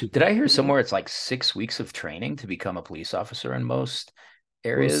 respond to. Did I hear You know? somewhere it's like 6 weeks of training to become a police officer in most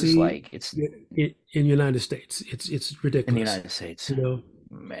Well, areas? see, Like it's in United States, it's in the ridiculous. United States. You know,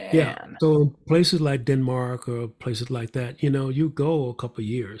 yeah. Man. So in places like Denmark or places like that, you go a couple of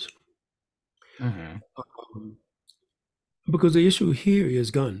years. Hmm. Um, because the issue here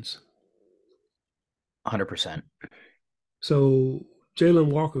is guns. 100%. So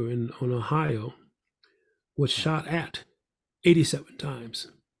Jalen Walker on Ohio was Yeah. shot at 87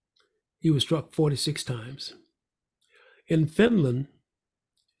 times. He was struck 46 times. In Finland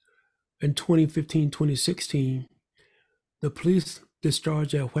in 2015, 2016, the police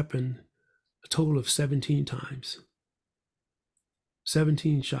discharged their weapon a total of 17 times,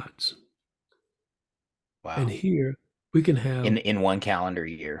 17 shots. And Wow. here we can have, In one calendar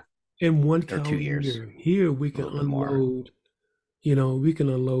year in one or two calendar years, year, here we a can little bit more. unload,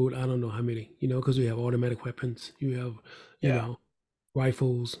 I don't know how many, because we have automatic weapons, you have, you Yeah. know,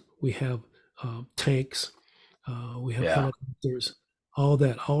 rifles, we have tanks, we have Yeah. helicopters, all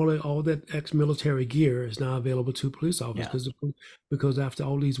that ex-military gear is now available to police Yeah. officers because after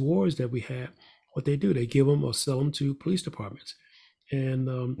all these wars that we had, what they do, they give them or sell them to police departments. And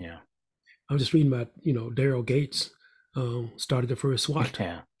Yeah. I'm just reading about, Daryl Gates started the first SWAT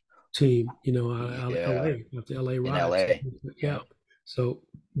Yeah. team, out of Yeah. LA after LA In riots. LA. Yeah. Yep. So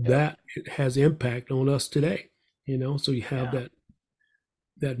Yep. that it has impact on us today, so you have Yeah.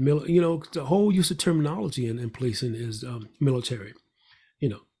 the whole use of terminology in policing is military,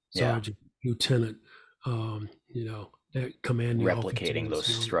 Yeah. sergeant, lieutenant, that commanding Replicating officers. those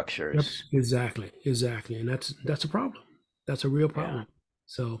Yep, structures. exactly, exactly, and that's a problem. That's a real Yeah. problem.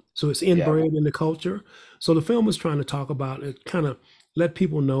 So it's Yeah. inbred in the culture. So the film is trying to talk about it, kind of let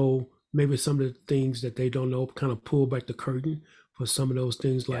people know maybe some of the things that they don't know, kind of pull back the curtain for some of those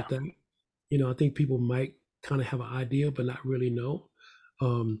things Yeah. like that. You know, I think people might kind of have an idea, but not really know.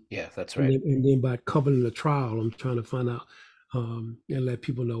 Um, Yeah. That's and right. then by covering the trial, I'm trying to find out and let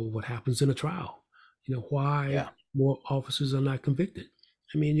people know what happens in a trial. You know, why Yeah. more officers are not convicted.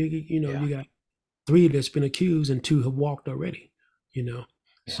 I mean, you know, Yeah. you got three that's been accused and two have walked already. You know,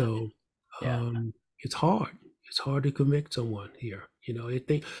 Yeah. so Yeah. it's hard. It's hard to convict someone here. You know,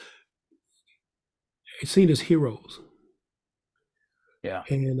 it's seen as heroes, Yeah.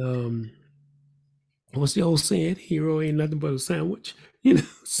 and what's the old saying? Hero ain't nothing but a sandwich. You know,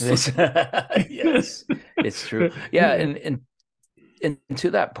 so This, yes, it's true. Yeah, yeah. and to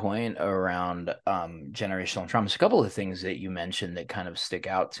that point around generational traumas, a couple of things that you mentioned that kind of stick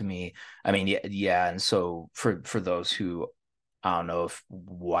out to me. I mean, yeah, and so for those who I don't know if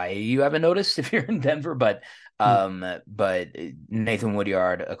why you haven't noticed if you're in Denver, Mm, but Nathan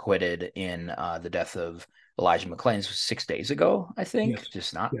Woodyard acquitted in the death of Elijah McClain 6 days ago, I think, yes,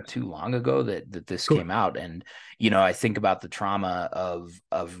 just not yes, too long ago that this came correct. out. And I think about the trauma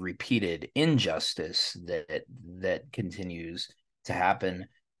of repeated injustice that continues to happen.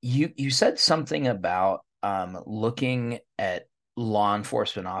 You said something about looking at law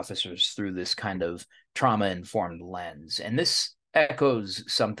enforcement officers through this kind of trauma informed lens, and this echoes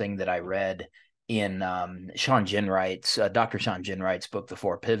something that I read in Dr. Sean Ginwright's book, The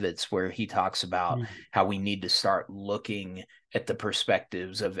Four Pivots, where he talks about Mm. how we need to start looking at the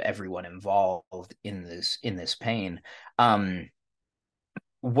perspectives of everyone involved in this pain. Um,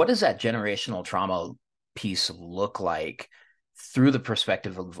 what does that generational trauma piece look like through the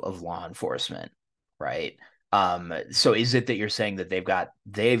perspective of law enforcement, right? So is it that you're saying that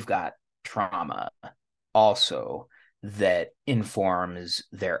they've got trauma also that informs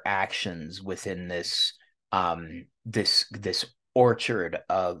their actions within this orchard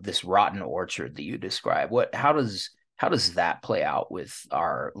of this rotten orchard that you describe? How does that play out with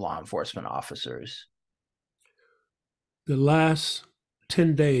our law enforcement officers? The last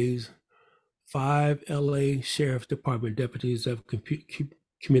 10 days, five LA Sheriff's Department deputies have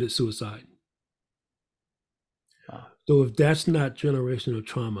committed suicide. Oh, So if that's not generational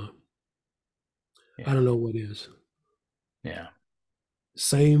trauma, I yeah, don't know what is. yeah,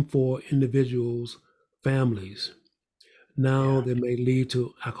 Same for individuals, families. Now yeah, that may lead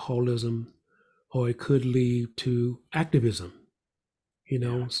to alcoholism or it could lead to activism, you yeah,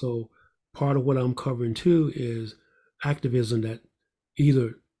 know. So part of what I'm covering too is activism that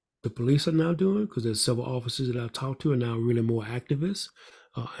either the police are now doing, because there's several officers that I've talked to are now really more activists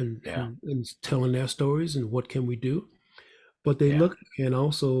yeah, and telling their stories and what can we do. But they yeah, look, and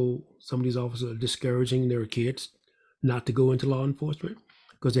also some of these officers are discouraging their kids not to go into law enforcement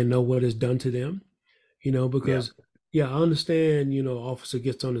because they know what is done to them, you know, yeah, because yeah, I understand, you know, officer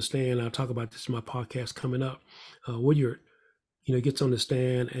gets on the stand. I'll talk about this in my podcast coming up. Woodyard, you know, gets on the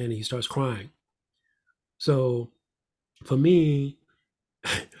stand and he starts crying. So for me,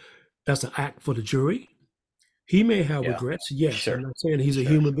 that's an act for the jury. He may have yeah. regrets. Yes, I'm Sure, not saying he's a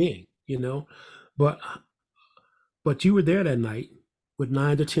sure. human being, you know, but you were there that night with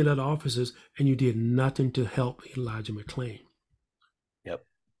 9 to 10 other officers, and you did nothing to help Elijah McClain. Yep.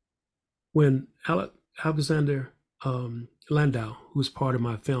 When Alexander Landau, who's part of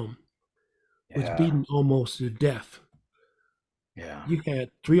my film, was Yeah, beaten almost to death, yeah, you had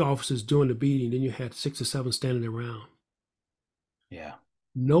three officers doing the beating, then you had 6 or 7 standing around. yeah.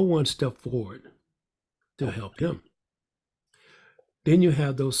 No one stepped forward to Nope. help him. Then you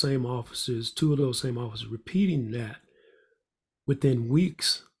have those same officers, two of those same officers repeating that within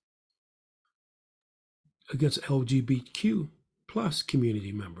weeks against LGBTQ plus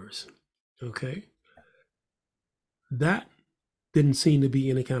community members. Okay. That didn't seem to be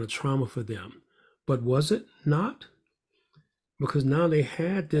any kind of trauma for them. But was it not? Because now they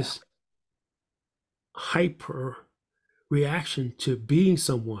had Yeah, this hyper reaction to being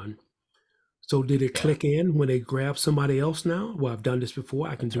someone. So did it yeah. click in when they grab somebody else now? Well, I've done this before.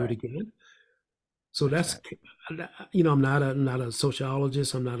 I can That's do it right. again. So That's that's, right. you know, I'm not a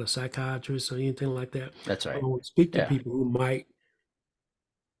sociologist. I'm not a psychiatrist or anything like that. That's I right. want to speak to Yeah, people who might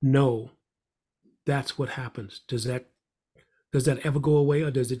know that's what happens. Does that ever go away,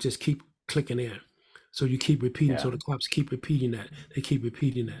 or does it just keep clicking in? So you keep repeating. yeah, So the cops keep repeating that. They keep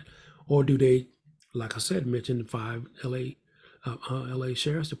repeating that, or do they, like I said, mention the five LA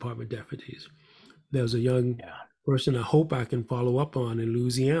Sheriff's Department deputies? There's a young yeah, person I hope I can follow up on in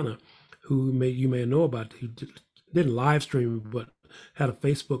Louisiana, who you may know about, who didn't live stream but had a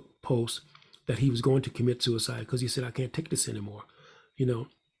Facebook post that he was going to commit suicide because he said, "I can't take this anymore." You know,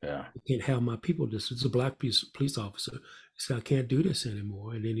 Yeah. I can't have my people. This is a black police officer. He said, "I can't do this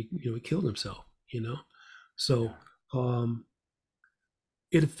anymore," and then he killed himself. You know, so Yeah. um,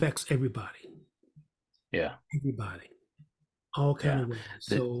 it affects everybody, Yeah. everybody, all kind Yeah. of ways.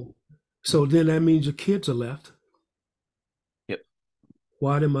 The, So then that means your kids are left. yep.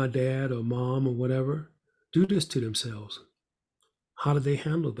 Why did my dad or mom or whatever do this to themselves? How did they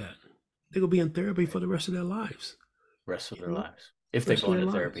handle that? They're gonna be in therapy Right. for the rest of their lives. Rest of You their know, lives, if they rest of go their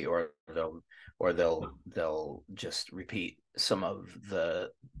into lives. therapy, or they'll just repeat some of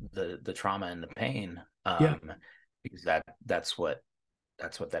the trauma and the pain, Yeah. because that's what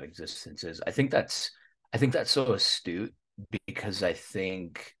that existence is. I think that's so astute, because I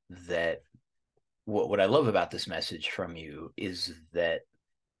think that what I love about this message from you is that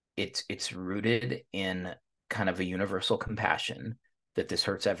it's rooted in kind of a universal compassion, that this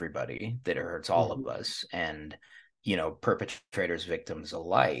hurts everybody, that it hurts all of Mhm. us, and perpetrators, victims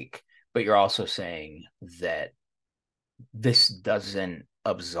alike. But you're also saying that this doesn't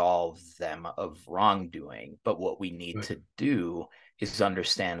absolve them of wrongdoing, but what we need Right. to do is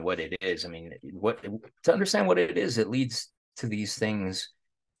understand what it is. I mean, what to understand what it is that leads to these things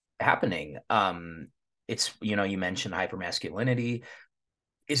happening. It's, you mentioned hypermasculinity.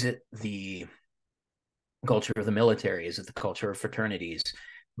 Is it the culture of the military? Is it the culture of fraternities?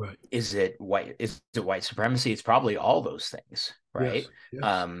 Right. Is it white supremacy? It's probably all those things, right? Yes. Yes.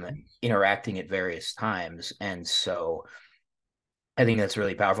 um Yes. Interacting at various times. And so I think that's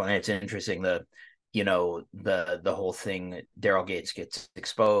really powerful, and it's interesting. The whole thing. Daryl Gates gets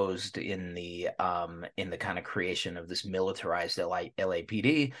exposed in the kind of creation of this militarized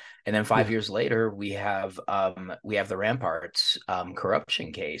LAPD, and then five Yes. years later we have the Ramparts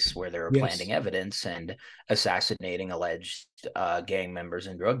corruption case, where they were Yes. planting evidence and assassinating alleged gang members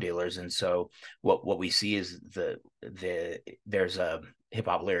and drug dealers. And so what we see is there's a hip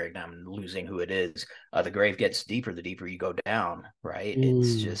hop lyric. Now I'm losing who it is. The grave gets deeper the deeper you go down, right?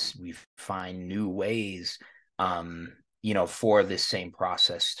 It's Mm. just we find new ways, for this same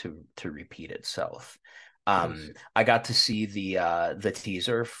process to repeat itself. Yes. I got to see the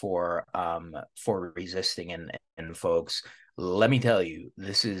teaser for Resisting, and folks, let me tell you,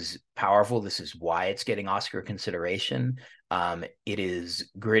 this is powerful. This is why it's getting Oscar consideration. It is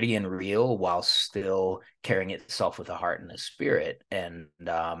gritty and real while still carrying itself with a heart and a spirit. And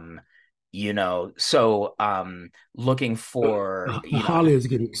so looking for, The Holly is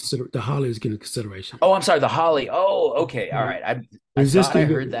getting the Holly is getting consideration. oh, I'm sorry, the Holly. Oh, okay, all Right. right. I thought I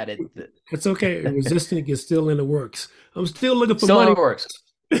heard Resisting. that It's okay. Resisting is still in the works. I'm still looking for still in money. the works.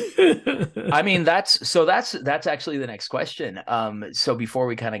 I mean, that's actually the next question. So before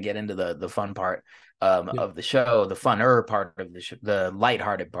we kind of get into the fun part Yeah. of the show, the funner part of the show, the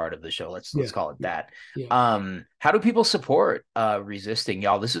lighthearted part of the show, let's Yeah. call it Yeah. that. Yeah. How do people support Resisting,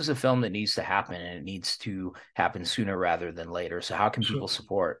 y'all? This is a film that needs to happen, and it needs to happen sooner rather than later. So how can Sure. people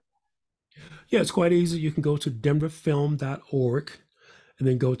support? Yeah, it's quite easy. You can go to denverfilm.org and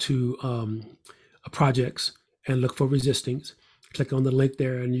then go to projects and look for Resistings. Click on the link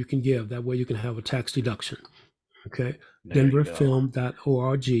there and you can give. That way you can have a tax deduction. Okay. There you go.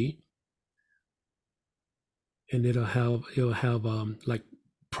 denverfilm.org, and it'll have like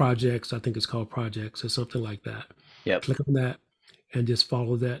projects. I think it's called projects or something like that. Yep. Click on that and just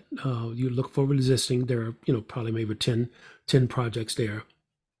follow that. You look for Resisting. There are, probably maybe 10 projects there.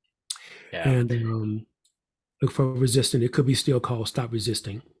 Yeah. And look for Resisting. It could be still called Stop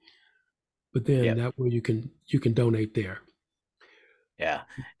Resisting, but then Yep. that way you can donate there. Yeah.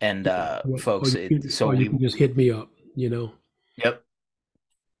 And Yeah. Or folks, you can, so or you can just hit me up. yep.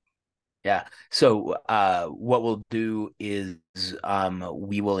 Yeah. So what we'll do is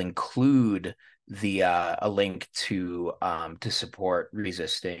we will include the a link to support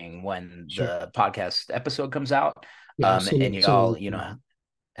Resisting when Sure. the podcast episode comes out. Yeah, I'll And send a y'all, link to you.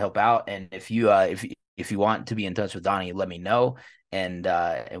 help out. And if you want to be in touch with Donnie, let me know, and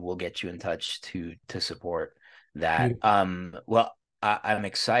we'll get you in touch to support that. Beautiful. Well, I'm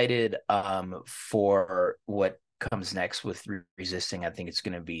excited for what comes next with Resisting. I think it's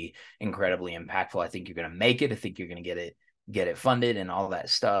going to be incredibly impactful. I think you're going to make it. I think you're going to get it funded and all that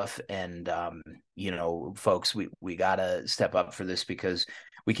stuff. And folks, we gotta step up for this, because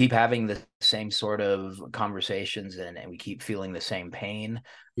we keep having the same sort of conversations, and we keep feeling the same pain,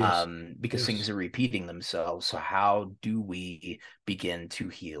 Yes. because things Yes. are repeating themselves. So how do we begin to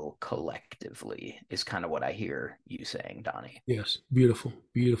heal collectively is kind of what I hear you saying, Donnie. Yes. Beautiful.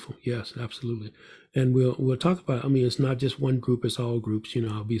 Beautiful. Yes, absolutely. And we'll talk about, I mean, it's not just one group, it's all groups.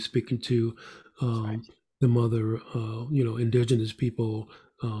 I'll be speaking to That's um right. them other, indigenous people,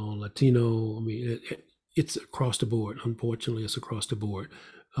 Latino. I mean, it's across the board. Unfortunately, it's across the board.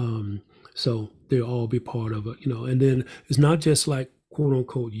 Um, so they'll all be part of it, And then it's not just like quote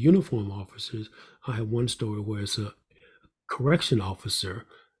unquote uniform officers. I have one story where it's a correction officer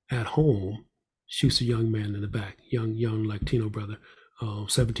at home shoots a young man in the back, young Latino brother,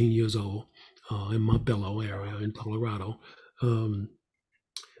 17 years old, in Montbello area in Colorado, um,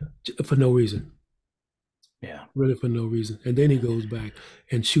 for no reason, Yeah. really for no reason. And then he goes back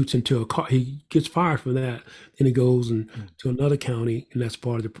and shoots into a car. He gets fired from that. Then he goes Mm. to another county, and that's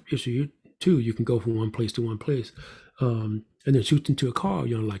part of the issue too. You can go from one place to one place, and then shoots into a car,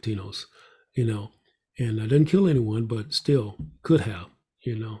 young Latinos, you know, and I didn't kill anyone, but still could have,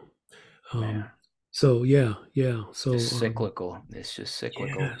 you know. Um, Man, so yeah, yeah. just So cyclical. It's just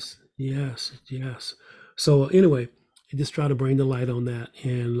cyclical. yes, yes, yes. So anyway, I just try to bring the light on that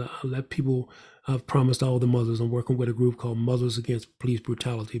and let people. I've promised all the mothers. I'm working with a group called Mothers Against Police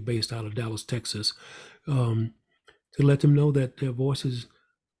Brutality, based out of Dallas, Texas, um, to let them know that their voices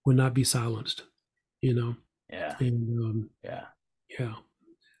will not be silenced. You know, Yeah. and Yeah. yeah,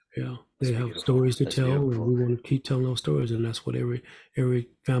 yeah, That's they have beautiful. stories to That's tell, and beautiful. we want to keep telling those stories. And that's what every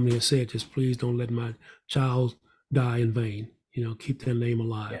family has said. Just please don't let my child die in vain. Keep their name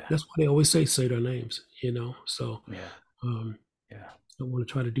alive. Yeah. That's why they always say their names. So Yeah. um, Yeah. I want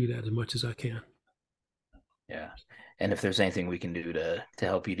to try to do that as much as I can. Yeah. And if there's anything we can do to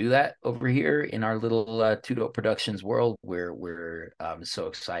help you do that over here in our little Two Dope Productions world, we're so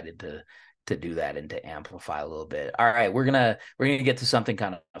excited to do that and to amplify a little bit. All right, we're gonna get to something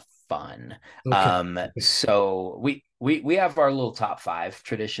kind of fun. Okay. Okay. So we have our little top five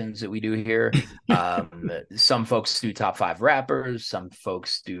traditions that we do here. Some folks do top five rappers. Some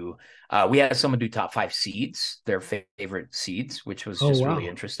folks do. We had someone do top five seeds, their favorite seeds, which was Oh just really wow.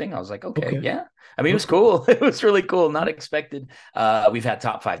 interesting. I was like, okay, Okay. yeah. I mean, it was Okay. cool. It was really cool. Not expected. We've had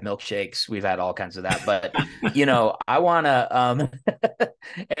top five milkshakes. We've had all kinds of that. But I want to.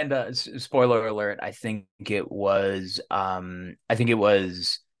 And spoiler alert. I think it was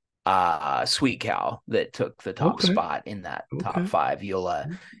Sweet Cow that took the top Okay. spot in that top Okay. five.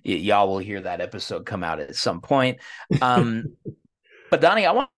 Y'all will hear that episode come out at some point. Um, but Donnie,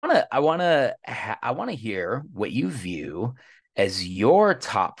 I want to hear what you view as your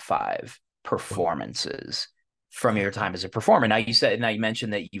top five Wow. performances from your Okay. time as a performer. Now you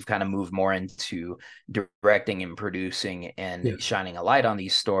mentioned that you've kind of moved more into directing and producing and Yes. shining a light on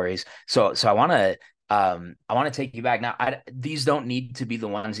these stories. So I want to take you back. Now, these don't need to be the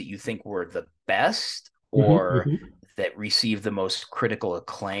ones that you think were the best Hmm. or Hmm. that received the most critical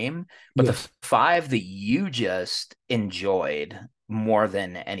acclaim, but the Yes. five that you just enjoyed more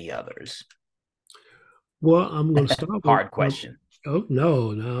than any others. Well, I'm going to start with. Hard question. Oh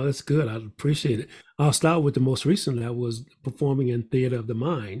no, no, that's good. I appreciate it. I'll start with the most recent. That was performing in Theater of the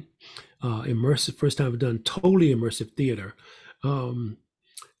Mind, immersive. First time I've done totally immersive theater. Um,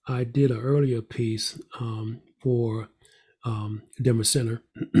 I did an earlier piece for Denver Center.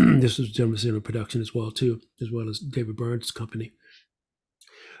 This was Denver Center production as well too, as well as David Burns' company,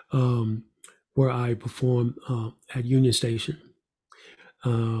 um, where I performed at Union Station.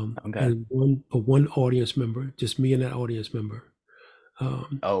 Okay. And one audience member, just me and that audience member.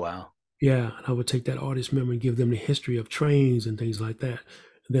 Um, Oh wow. yeah, and I would take that audience member and give them the history of trains and things like that.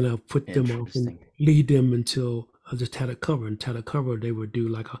 And then I'll put them off and Interesting. lead them until I just had a cover. And had a cover, they would do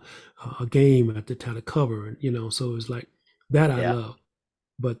like a game at the had a cover, and so it's like that I Yeah. love.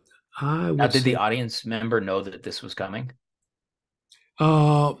 But I Now, would did the say, audience member know that this was coming?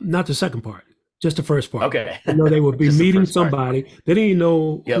 not the second part, just the first part. Okay. They would be Just the meeting first part. somebody. They didn't even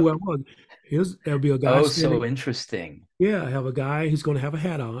know who Yep. I was. There'll be a guy Oh, so standing. interesting. Yeah, I have a guy. He's going to have a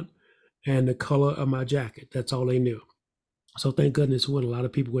hat on, and the color of my jacket. That's all they knew. So thank goodness with a lot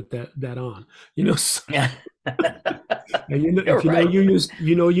of people with that on. So, Yeah. and You're if right.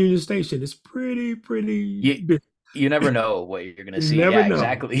 Union Station, it's pretty You busy. you never know what you're gonna You see. never Yeah, know.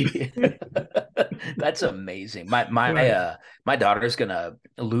 exactly. That's amazing. Right. My daughter's gonna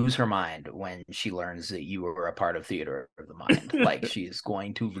lose her mind when she learns that you were a part of Theater of the Mind. Like she is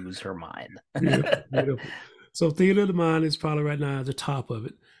going to lose her mind. Beautiful, beautiful. So Theater of the Mind is probably right now at the top of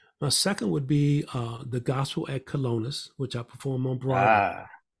it. My second would be the Gospel at Colonus, which I perform on Broadway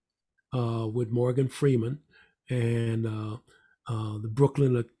Ah, with Morgan Freeman and the uh,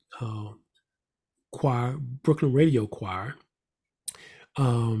 Brooklyn Radio Choir.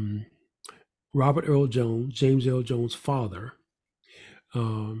 Um, Robert Earl Jones, James Earl Jones' father,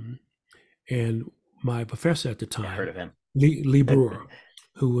 um, and my professor at the I heard time, of him. Lee Brewer,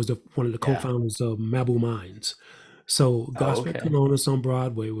 who was one of the Yeah. co-founders of Mabel Mines. So Oh, Gospel okay. Colonus on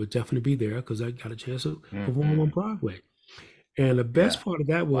Broadway would definitely be there because I got a chance to perform on Hmm. Broadway. And the best Yeah. part of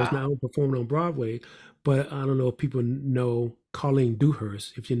that was not Wow. only performing on Broadway, but I don't know if people know Colleen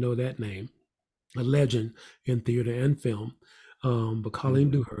Dewhurst, if you know that name, a legend in theater and film. But Colleen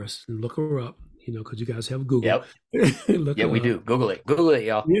Mhm. Dewhurst, and look her up, because you guys have Google. Yep. Look Yeah, her we up. do. Google it. Google it,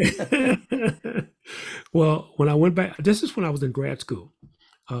 y'all. Yeah. Well, when I went back, this is when I was in grad school.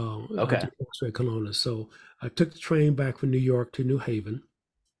 I Okay. did X-ray Kelowna. So I took the train back from New York to New Haven.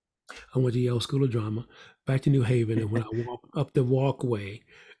 I went to Yale School of Drama, back to New Haven, and when I walked up the walkway,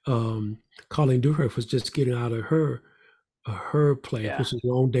 um, Colleen Dewhurst was just getting out of her play, Yeah. which is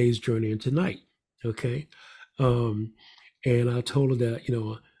Long Day's Journey into Night. Okay, um, and I told her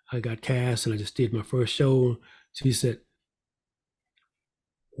that I got cast and I just did my first show. She said,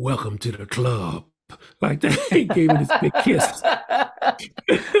 "Welcome to the club," like that. He gave me this big kiss.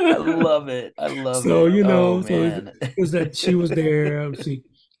 I love it. I love So it. Oh it man. was that she was there. See,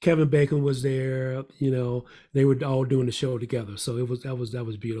 Kevin Bacon was there. They were all doing the show together. So that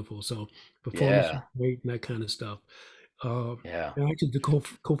was beautiful. So performance was Yeah. great and that kind of stuff. Uh, Yeah. and actually, the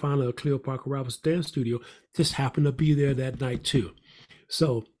co-founder of Cleo Parker Roberts Dance Studio just happened to be there that night too.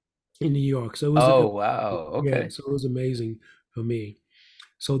 So in New York, so Oh wow. yeah, Okay. so it was amazing for me.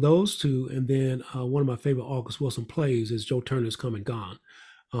 So those two, and then one of my favorite August Wilson plays is Joe Turner's Come and Gone.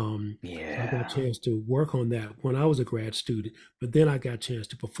 So I got a Yeah. chance to work on that when I was a grad student, but then I got a chance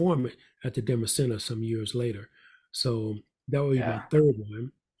to perform it at the Denver Center some years later. So that would be my Yeah. third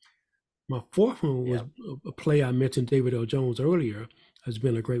one. My fourth one was Yep. a play I mentioned David L. Jones earlier, has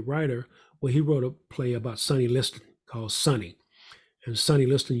been a great writer. Well, he wrote a play about Sonny Liston called Sonny. And Sonny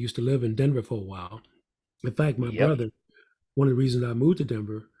Liston used to live in Denver for a while. In fact, my Yep. brother, one of the reasons I moved to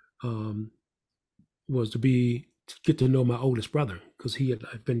Denver, um, was to get to know my oldest brother because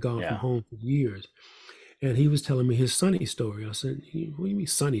had been gone from Yeah. home for years. And he was telling me his Sonny story. I said, "What do you mean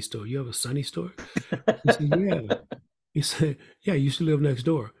Sonny story? You have a Sonny story?" He said, "Yeah." He said, "Yeah, I used to live next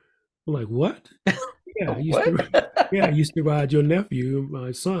door." I'm like, "What?" Yeah, I used What? to. Yeah, I used to ride your nephew,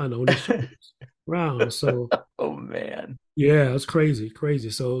 my son, on his shoulders around. So Oh man. yeah, it's crazy, crazy.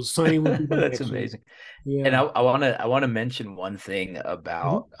 So Sonny would be the That's next one. amazing. And Yeah. I wanna mention one thing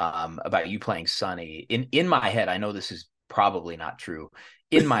Mhm. about you playing Sonny. In my head, I know this is probably not true.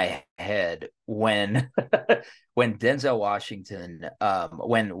 In my head, when when Denzel Washington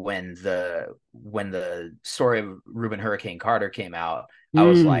when the story of Reuben Hurricane Carter came out, I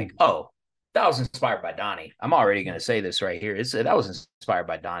was like, Mm. oh, that was inspired by Donnie. I'm already gonna say this right here. That was inspired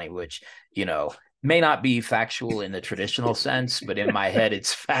by Donnie, which, you know, may not be factual in the traditional sense, but in my head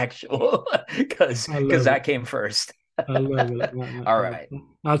it's factual I because love it. that came first. I love it. All right.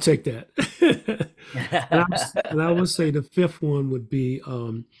 I'll take that. And I would say the fifth one would be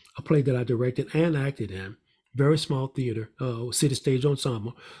a play that I directed and acted in. Very small theater, City Stage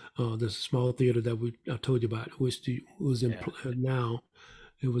Ensemble. There's a small theater that I told you about, which was in Yeah. now.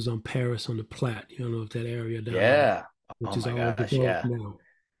 It was on Paris on the Platte. You know, if that area down there, Yeah. which Oh is my all gosh. developed Yeah. now.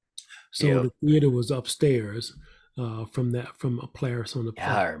 So the Yep. theater was upstairs from a Polaris on the Yeah,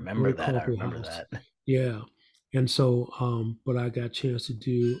 Platte, I remember very that. I colorful remember house. that. Yeah, and so but I got a chance to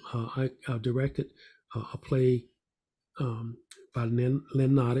do. I directed a play um, by Lynn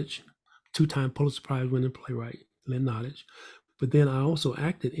Nottage, two-time Pulitzer Prize winning playwright Lynn Nottage. But then I also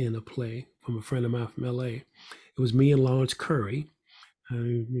acted in a play from a friend of mine from L.A. It was me and Lawrence Curry. I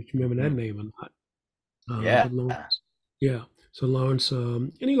don't know if you remember that Mhm. name or not. Yeah. But Lawrence, yeah. So Lawrence,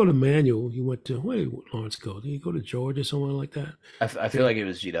 and he go to Manual. He went to where did Lawrence go? Did he go to Georgia, somewhere like that? I feel Yeah. like it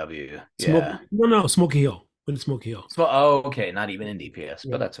was GW. Smoke. Yeah. No, Smoky Hill. Went to Smoky Hill. So, oh, okay. Not even in DPS,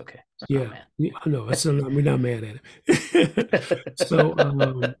 but Yeah, that's okay. Oh yeah, man. yeah. I know. We're not mad at it. So,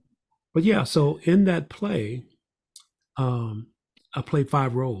 but yeah. So in that play, um, I played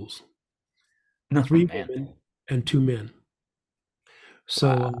five roles: No, three man. women and two men.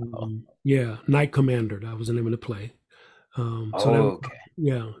 So Wow. yeah, Night Commander. That was the name of the play. So that was, Okay.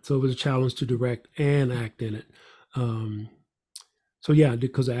 yeah. So it was a challenge to direct and act in it. Um, so yeah,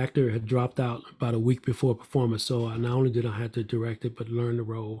 because the actor had dropped out about a week before performance, so not only did I have to direct it, but learn the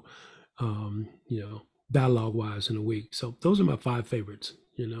role, um, you know, dialogue wise in a week. So those are my five favorites.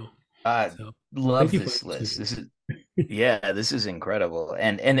 I So thank love you for this list. asking. This is Yeah, this is incredible.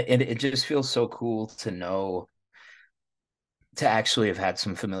 And it just feels so cool to know to actually have had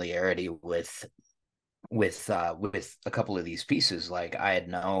some familiarity with a couple of these pieces. Like I had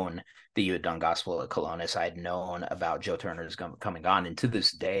known that you had done gospel at Colonus. I had known about Joe Turner's coming on, and to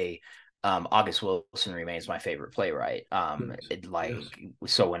this day, August Wilson remains my favorite playwright. Yes. Yes.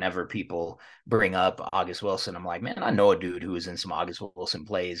 So whenever people bring up August Wilson, I'm like, man, I know a dude who was in some August Wilson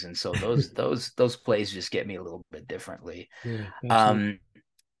plays, and so those plays just get me a little bit differently. Yeah, absolutely. Um,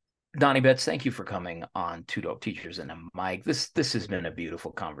 Donnie Betts, thank you for coming on Two Dope Teachers and a Mic. This has been a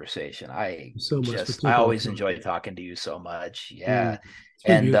beautiful conversation. So much for I taking the always time. enjoy talking to you so much. Mm. Yeah. It's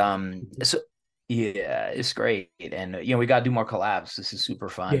been And beautiful. so yeah, it's great. And we gotta do more collabs. This is super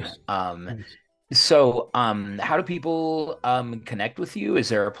fun. Yes. Yes. How do people connect with you? Is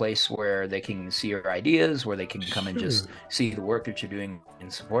there a place where they can see your ideas, where they can come and just Sure. see the work that you're doing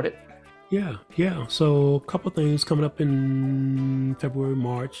and support it? Yeah. Yeah. So a couple things coming up in February,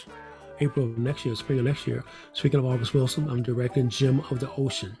 March, April of next year, spring of next year. Speaking of August Wilson, I'm directing Gem of the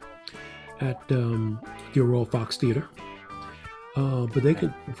Ocean at the Royal Fox Theater. But they Okay.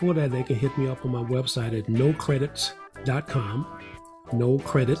 can before that they can hit me up on my website at nocredits.com. No That's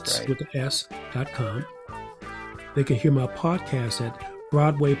credits right. with the S.com. They can hear my podcast at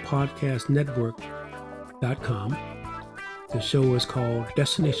BroadwayPodcastNetwork.com. The show is called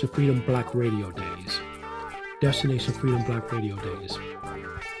Destination Freedom Black Radio Days. Destination Freedom Black Radio Days.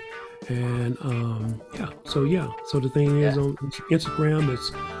 And so the thing is Yeah. on Instagram,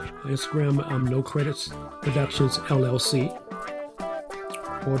 it's Instagram, No Credits Productions LLC,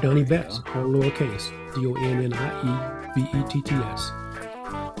 or Donnie There you Betts, go. all lowercase, DonnieBetts,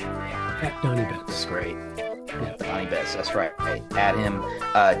 at Donnie That's Betts. great. Yeah. Donnie Betts, that's right. Add him.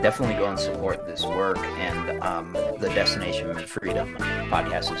 Definitely go and support this work. And the Destination Freedom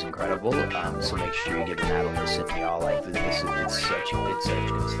podcast is incredible. So make sure you give that a listen, y'all. Like it's such good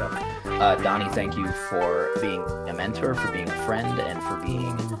stuff. Donnie, thank you for being a mentor, for being a friend, and for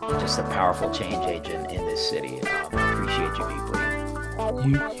being just a powerful change agent in this city. Appreciate you deeply.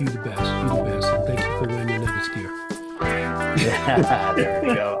 You the best. You the best. And thank you for wearing your Nuggets gear. There we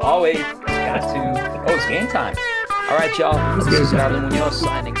go. Always got to. Oh, it's game time. All right, y'all. It's This game is time. Darwin Munoz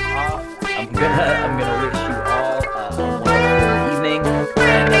signing off. I'm gonna wish you all a wonderful evening,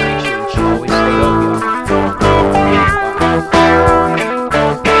 and make sure that you always stay up,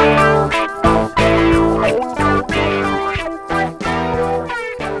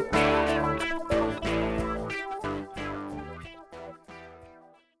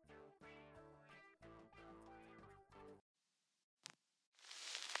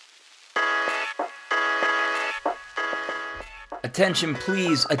 Attention,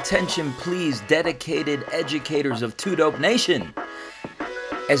 please, dedicated educators of Two Dope Nation.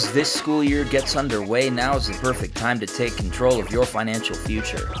 As this school year gets underway, now is the perfect time to take control of your financial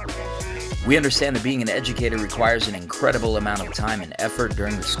future. We understand that being an educator requires an incredible amount of time and effort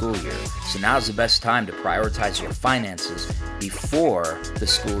during the school year, so now is the best time to prioritize your finances before the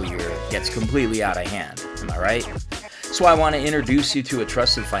school year gets completely out of hand. Am I right? So I want to introduce you to a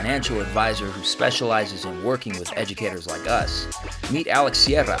trusted financial advisor who specializes in working with educators like us. Meet Alex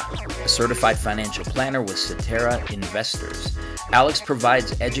Sierra, a certified financial planner with Cetera Investors. Alex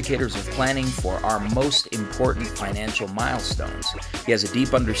provides educators with planning for our most important financial milestones. He has a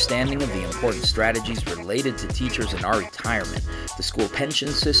deep understanding of the important strategies related to teachers in our retirement, the school pension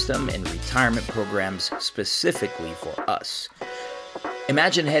system, and retirement programs specifically for us.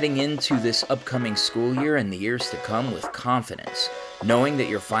 Imagine heading into this upcoming school year and the years to come with confidence, knowing that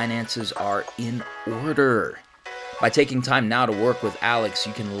your finances are in order. By taking time now to work with Alex,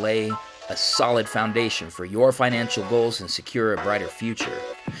 you can lay a solid foundation for your financial goals and secure a brighter future.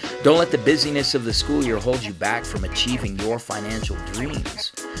 Don't let the busyness of the school year hold you back from achieving your financial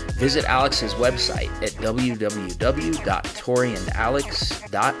dreams. Visit Alex's website at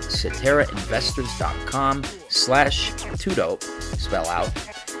www.toriandalex.ceterainvestors.com/2dope, spell out,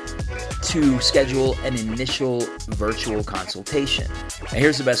 to schedule an initial virtual consultation. Now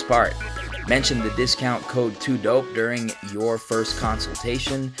here's the best part. Mention the discount code 2DOPE during your first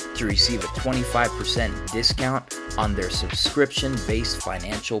consultation to receive a 25% discount on their subscription-based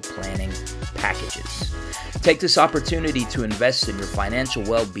financial planning packages. Take this opportunity to invest in your financial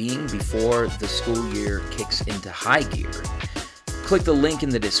well-being before the school year kicks into high gear. Click the link in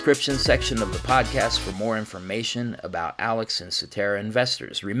the description section of the podcast for more information about Alex and Cetera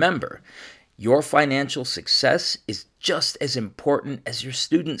Investors. Remember, your financial success is just as important as your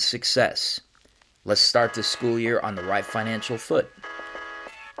students' success. Let's start the school year on the right financial foot.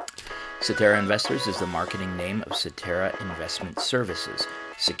 Cetera Investors is the marketing name of Cetera Investment Services.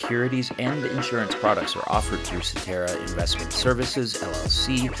 Securities and insurance products are offered through Cetera Investment Services,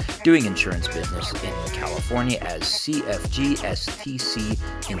 LLC, doing insurance business in California as CFG STC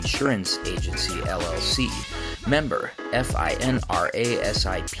Insurance Agency, LLC. Member FINRA-SIPC.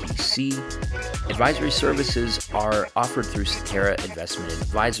 Advisory services are offered through Cetera Investment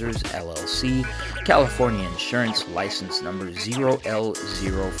Advisors, LLC, California Insurance License Number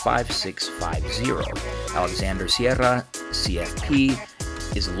 0L05650. Alexander Sierra, CFP,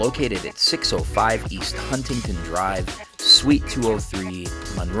 is located at 605 East Huntington Drive, Suite 203,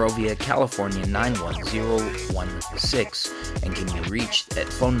 Monrovia, California 91016, and can be reached at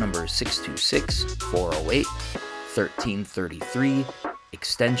phone number 626-408-1333,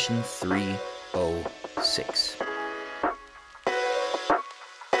 extension 306.